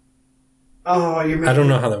 Oh, I don't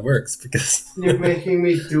know how that works because... You're making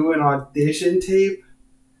me do an audition tape?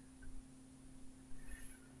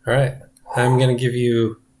 All right. I'm going to give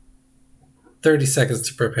you 30 seconds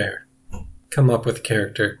to prepare. Come up with a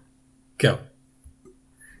character. Go.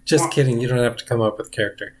 Just kidding. You don't have to come up with a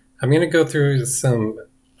character. I'm going to go through some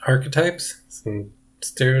archetypes, some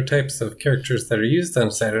stereotypes of characters that are used on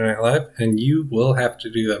Saturday Night Live, and you will have to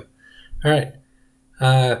do them. All right.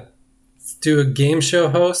 Let's do a game show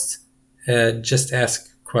host. Just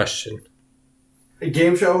ask a question. A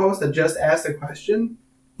game show host that just asked a question?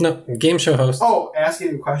 No, game show host. Oh,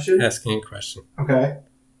 asking a question? Asking a question. Okay.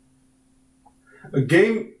 A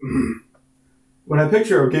game... When I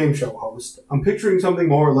picture a game show host, I'm picturing something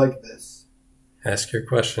more like this. Ask your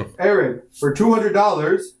question. Aaron, for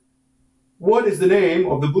 $200, what is the name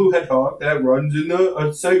of the blue hedgehog that runs in a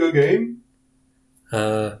Sega game?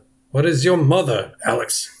 What is your mother,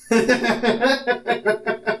 Alex?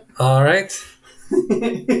 All right.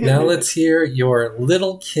 Now let's hear your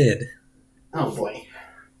little kid. Oh, boy.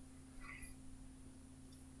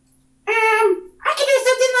 I can do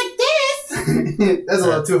something like this. That's a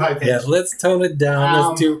little too high pitched. Yeah, let's tone it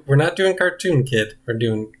down. We're not doing cartoon kid. We're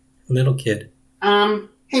doing little kid.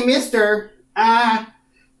 Hey, mister. Do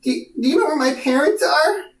you know where my parents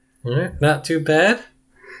are? All right, not too bad.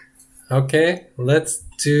 Okay, let's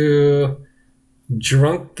do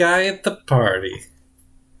drunk guy at the party.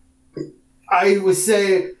 I would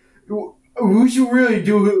say we should really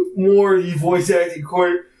do more of these voice acting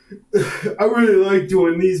court. I really like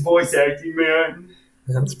doing these voice acting, man.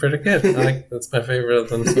 That's pretty good. That's my favorite of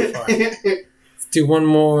them so far. Let's do one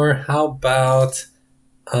more. How about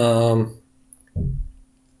I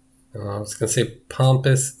was gonna say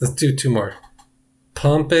pompous. Let's do two more.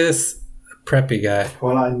 Pompous preppy guy.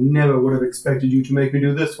 Well, I never would have expected you to make me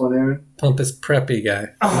do this one, Aaron. Pompous preppy guy.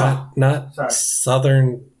 Not Sorry.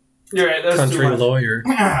 Southern You're right, that's country too much. lawyer.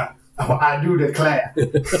 Oh, I do declare.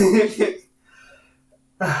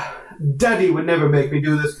 Daddy would never make me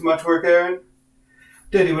do this too much work, Aaron.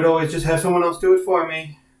 Daddy would always just have someone else do it for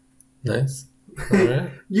me. Nice. All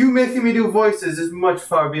right. You making me do voices is much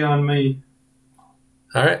far beyond me.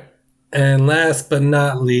 All right. And last but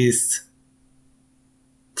not least,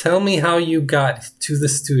 tell me how you got to the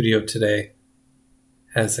studio today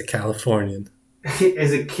as a Californian.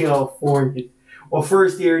 As a Californian. Well,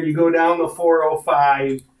 first, Aaron, you go down the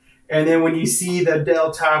 405, and then when you see the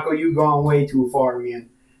Del Taco, you gone way too far, man.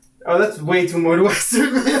 Oh, that's way too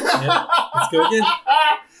Midwestern, man. Yeah, let's go again.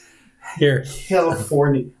 Here.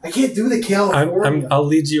 California. I can't do the California. I'll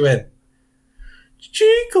lead you in.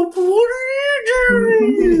 Jacob, what are you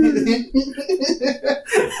doing?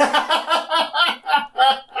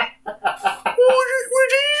 What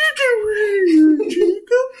are you doing,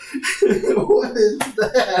 Jacob? What is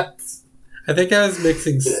that? I think I was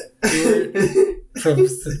mixing Stuart from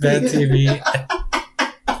Bad TV.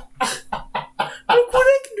 Look what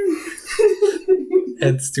I can do.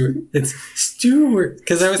 And Stuart. It's Stuart.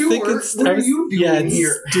 Because I was thinking... What are you doing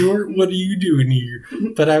here? Stuart, what are you doing here?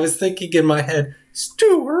 But I was thinking in my head,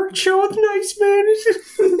 Stuart, show the nice man.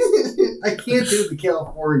 I can't do the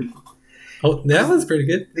California. Oh, that was pretty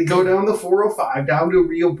good. They go down the 405, down to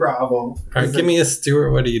Rio Bravo. All right, give me a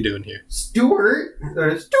Stuart. What are you doing here? Stuart, what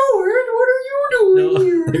are you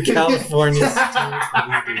doing here? California Stuart,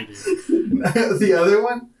 what are you doing here? The other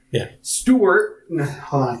one? Yeah. Stuart, no,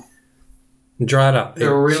 hold on. Draw it out.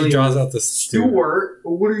 Really, she draws out the Stuart,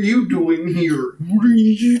 what are you doing here? What are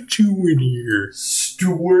you doing here?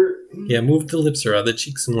 Stuart. Yeah, move the lips around, the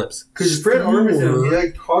cheeks and lips. Because Fred Armisen, he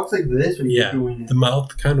like talks like this when he's doing it. The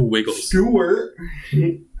mouth kind of wiggles. Stuart.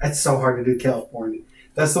 That's so hard to do California.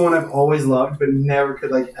 That's the one I've always loved, but never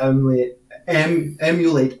could like emulate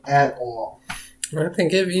at all. I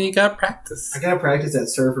think you got to practice. I gotta practice that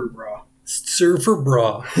surfer, bro. Surfer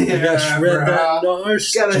bra. You gotta shred that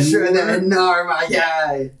gnar. Gotta shred that gnar, my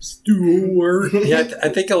guy. Stuart. Yeah, I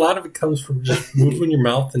think a lot of it comes from just moving your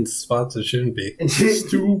mouth in spots it shouldn't be.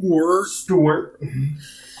 Stuart.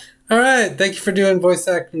 All right. Thank you for doing Voice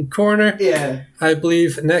Acting Corner. Yeah. I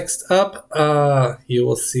believe next up, you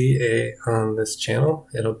will see on this channel,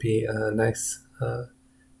 it'll be a nice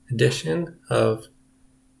edition of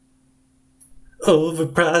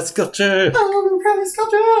Overpriced Culture. Overpriced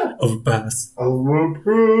Culture. Overpriced.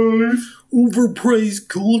 Overpriced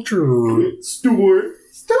Culture. Stuart,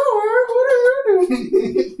 what are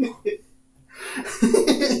you doing?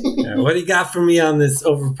 What do you got for me on this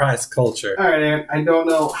Overpriced Culture? All right, Aaron. I don't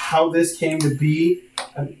know how this came to be.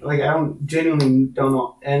 I genuinely don't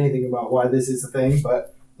know anything about why this is a thing,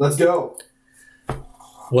 but let's go.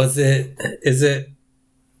 Is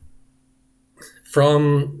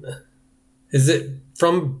it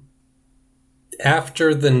from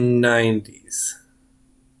after the 90s?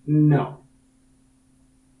 No.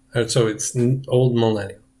 So it's old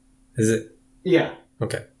millennial. Is it? Yeah.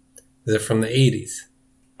 Okay. Is it from the 80s?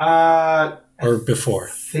 Or before?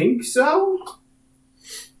 I think so.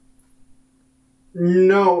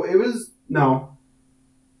 No, it was... No.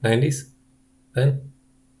 90s? Then?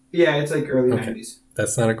 Yeah, it's like early 90s.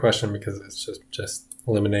 That's not a question because it's just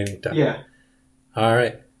eliminating time. Yeah. All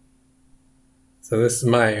right. So this is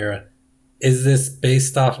my era. Is this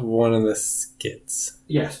based off of one of the skits?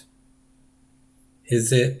 Yes.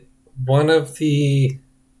 Is it one of the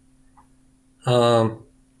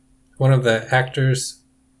actors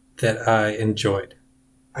that I enjoyed?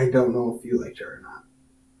 I don't know if you liked her or not.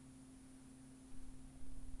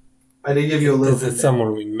 I did give you a little bit. Is it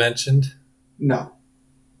someone we mentioned? No.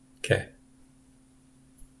 Okay.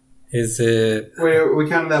 Is it... Wait, we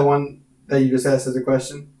counted that one that you just asked as a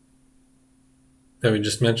question? That we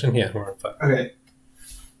just mentioned? Yeah, we're on 5. Okay.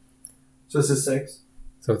 So this is 6.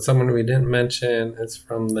 So it's someone we didn't mention. It's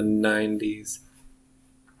from the 90s.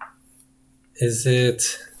 Is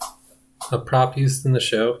it a prop used in the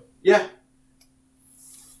show? Yeah.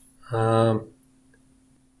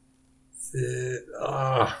 Is it...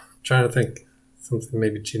 trying to think. Something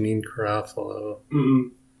maybe Janine Garofalo.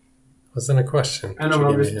 Mm-mm. Wasn't a question. I know,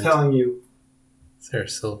 but I'm just telling you. Sarah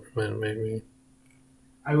Silverman, maybe.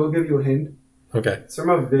 I will give you a hint. Okay. It's from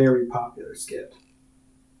a very popular skit.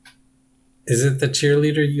 Is it the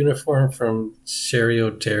cheerleader uniform from Sherry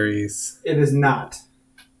O'Terry's? It is not.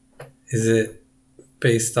 Is it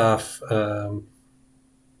based off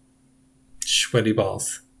Sweaty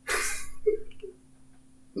Balls?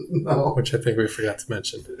 No. Which I think we forgot to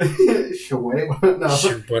mention. Sweaty Balls? No.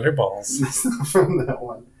 Sweaty Balls. That's not from that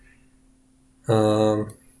one.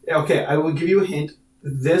 Okay, I will give you a hint.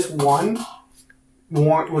 This one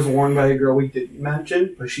was worn by a girl we didn't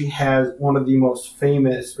mention, but she has one of the most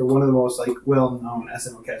famous, or one of the most well-known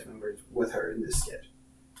SNL cast members with her in this skit.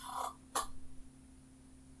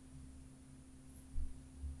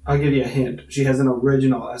 I'll give you a hint. She has an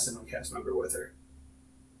original SNL cast member with her.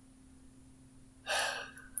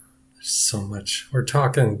 There's so much. We're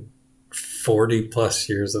talking 40 plus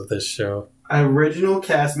years of this show. An original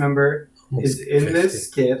cast member Almost is in 50. this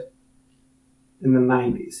skit in the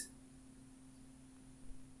 90s.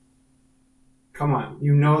 Come on,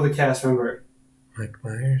 you know the cast member. Mike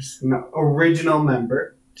Myers. No, original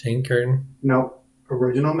member. Jane Curtin. No,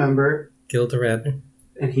 original member. Gilda Radner.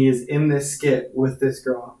 And he is in this skit with this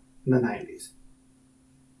girl in the 90s.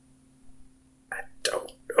 I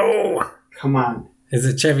don't know. Come on. Is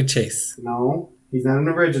it Chevy Chase? No, he's not an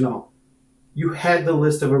original. You had the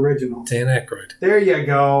list of originals. Dan Aykroyd. There you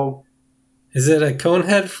go. Is it a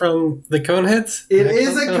Conehead from the Coneheads? It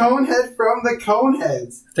is a Conehead from the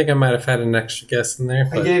Coneheads. I think I might have had an extra guess in there.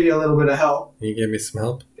 I gave you a little bit of help. You gave me some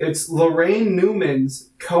help. It's Lorraine Newman's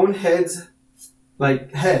Conehead's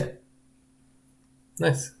head.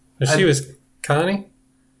 Nice. She was Connie?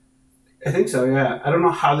 I think so, yeah. I don't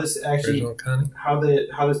know how this actually... Original Connie? How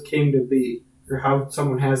this came to be, or how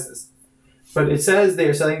someone has this. But it says they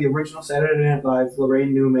are selling the original Saturday Night Live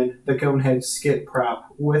Lorraine Newman, the Conehead skit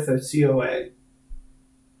prop with a COA.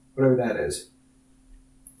 Whatever that is.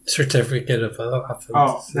 Certificate of Authenticity.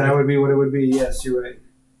 Oh, that would be what it would be. Yes, you're right.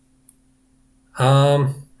 All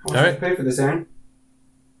How much did you pay for this, Aaron?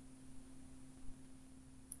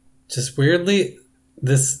 Just weirdly,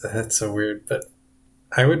 that's so weird, but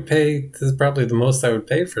I would pay, this is probably the most I would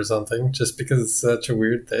pay for something, just because it's such a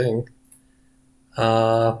weird thing.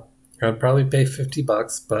 I'd probably pay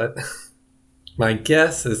 $50, but my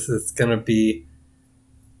guess is it's going to be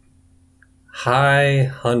high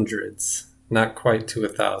hundreds, not quite to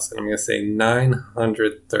 1,000. I'm going to say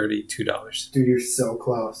 $932. Dude, you're so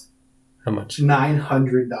close. How much?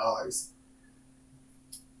 $900.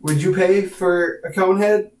 Would you pay for a cone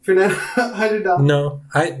head for $900? No.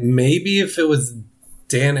 Maybe if it was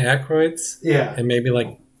Dan Aykroyd's. Yeah. And maybe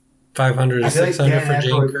like 500 or I feel like 600 Dan for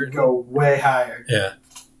Jane Aykroyd would Curtin. go way higher. Yeah.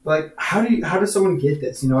 Like, how does someone get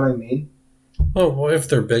this? You know what I mean? Well, what if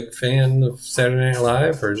they're a big fan of Saturday Night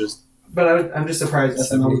Live or just... But I'm just surprised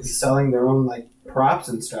SNL would be 70s. selling their own, like, props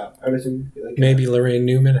and stuff. I would assume it'd be like... Maybe Lorraine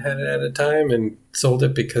Newman had it at a time and sold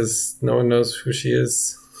it because no one knows who she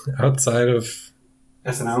is outside of...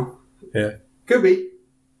 SNL? Yeah. Could be.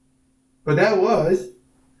 But that was...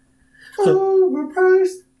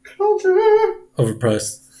 Overpriced culture.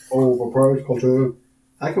 Overpriced. Overpriced culture.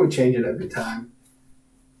 How can we change it every time?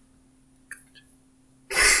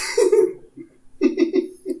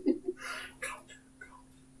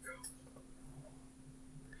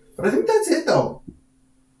 But I think that's it, though.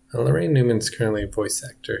 Lorraine Newman's currently a voice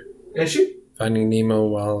actor. Is she? Finding Nemo,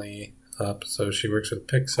 Wall-E, Up, so she works with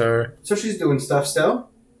Pixar. So she's doing stuff still?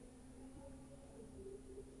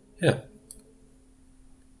 Yeah.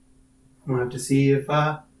 We'll have to see if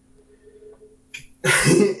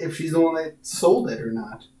if she's the one that sold it or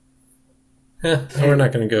not. Yeah, we're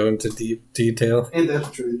not going to go into deep detail. And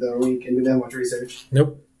that's true, though. We can do that much research.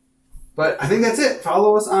 Nope. But I think that's it.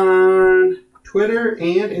 Follow us on Twitter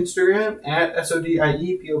and Instagram at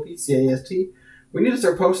SODIEPOPCAST. We need to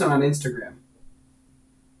start posting on Instagram.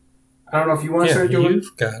 I don't know if you want to start doing...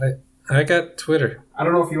 You've got it. I got Twitter. I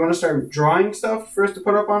don't know if you want to start drawing stuff for us to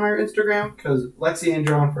put up on our Instagram, because Lexi ain't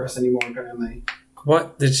drawing for us anymore, apparently.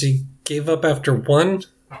 What? Did she give up after one?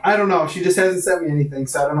 I don't know. She just hasn't sent me anything,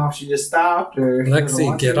 so I don't know if she just stopped or...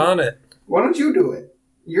 Lexi, get on it. Why don't you do it?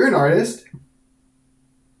 You're an artist.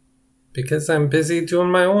 Because I'm busy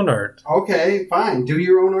doing my own art. Okay, fine. Do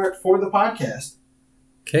your own art for the podcast.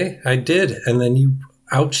 Okay, I did. And then you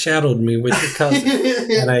outshadowed me with your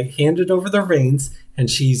cousin. And I handed over the reins, and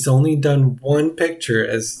she's only done one picture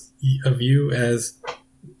of you as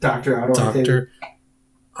Dr. Dr.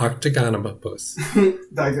 Octagonopus.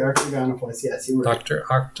 Dr. Octagonopus, yes, you were. Dr.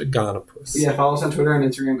 Octagonopus. Yeah, follow us on Twitter and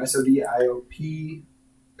Instagram,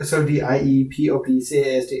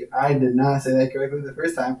 SODIEPOPCAST. I did not say that correctly the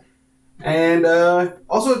first time. And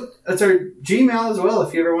also, it's our Gmail as well.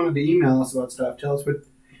 If you ever wanted to email us about stuff, tell us what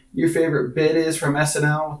your favorite bit is from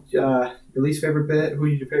SNL, your least favorite bit,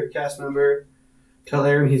 who's your favorite cast member. Tell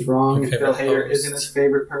Aaron he's wrong if Bill Hader isn't his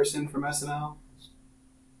favorite person from SNL.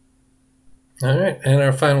 All right, and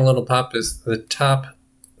our final little pop is the top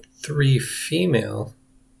 3 female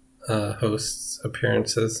hosts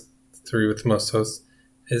appearances, 3 with most hosts,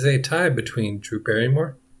 is a tie between Drew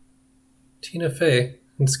Barrymore, Tina Fey,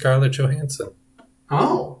 and Scarlett Johansson.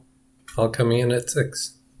 Oh. All coming in at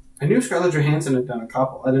 6. I knew Scarlett Johansson had done a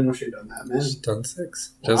couple. I didn't know she'd done that many. She's done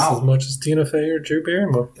 6. Just as much as Tina Fey or Drew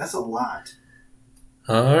Barrymore. That's a lot.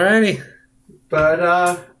 Alrighty. But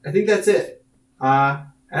I think that's it.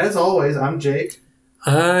 As always, I'm Jake.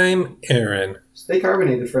 I'm Aaron. Stay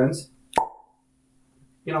carbonated, friends.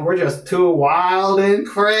 You know, we're just 2 wild and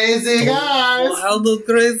crazy guys. Wild and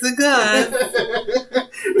crazy guys.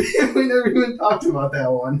 We never even talked about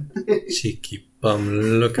that one. Cheeky bum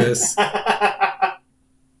lookers.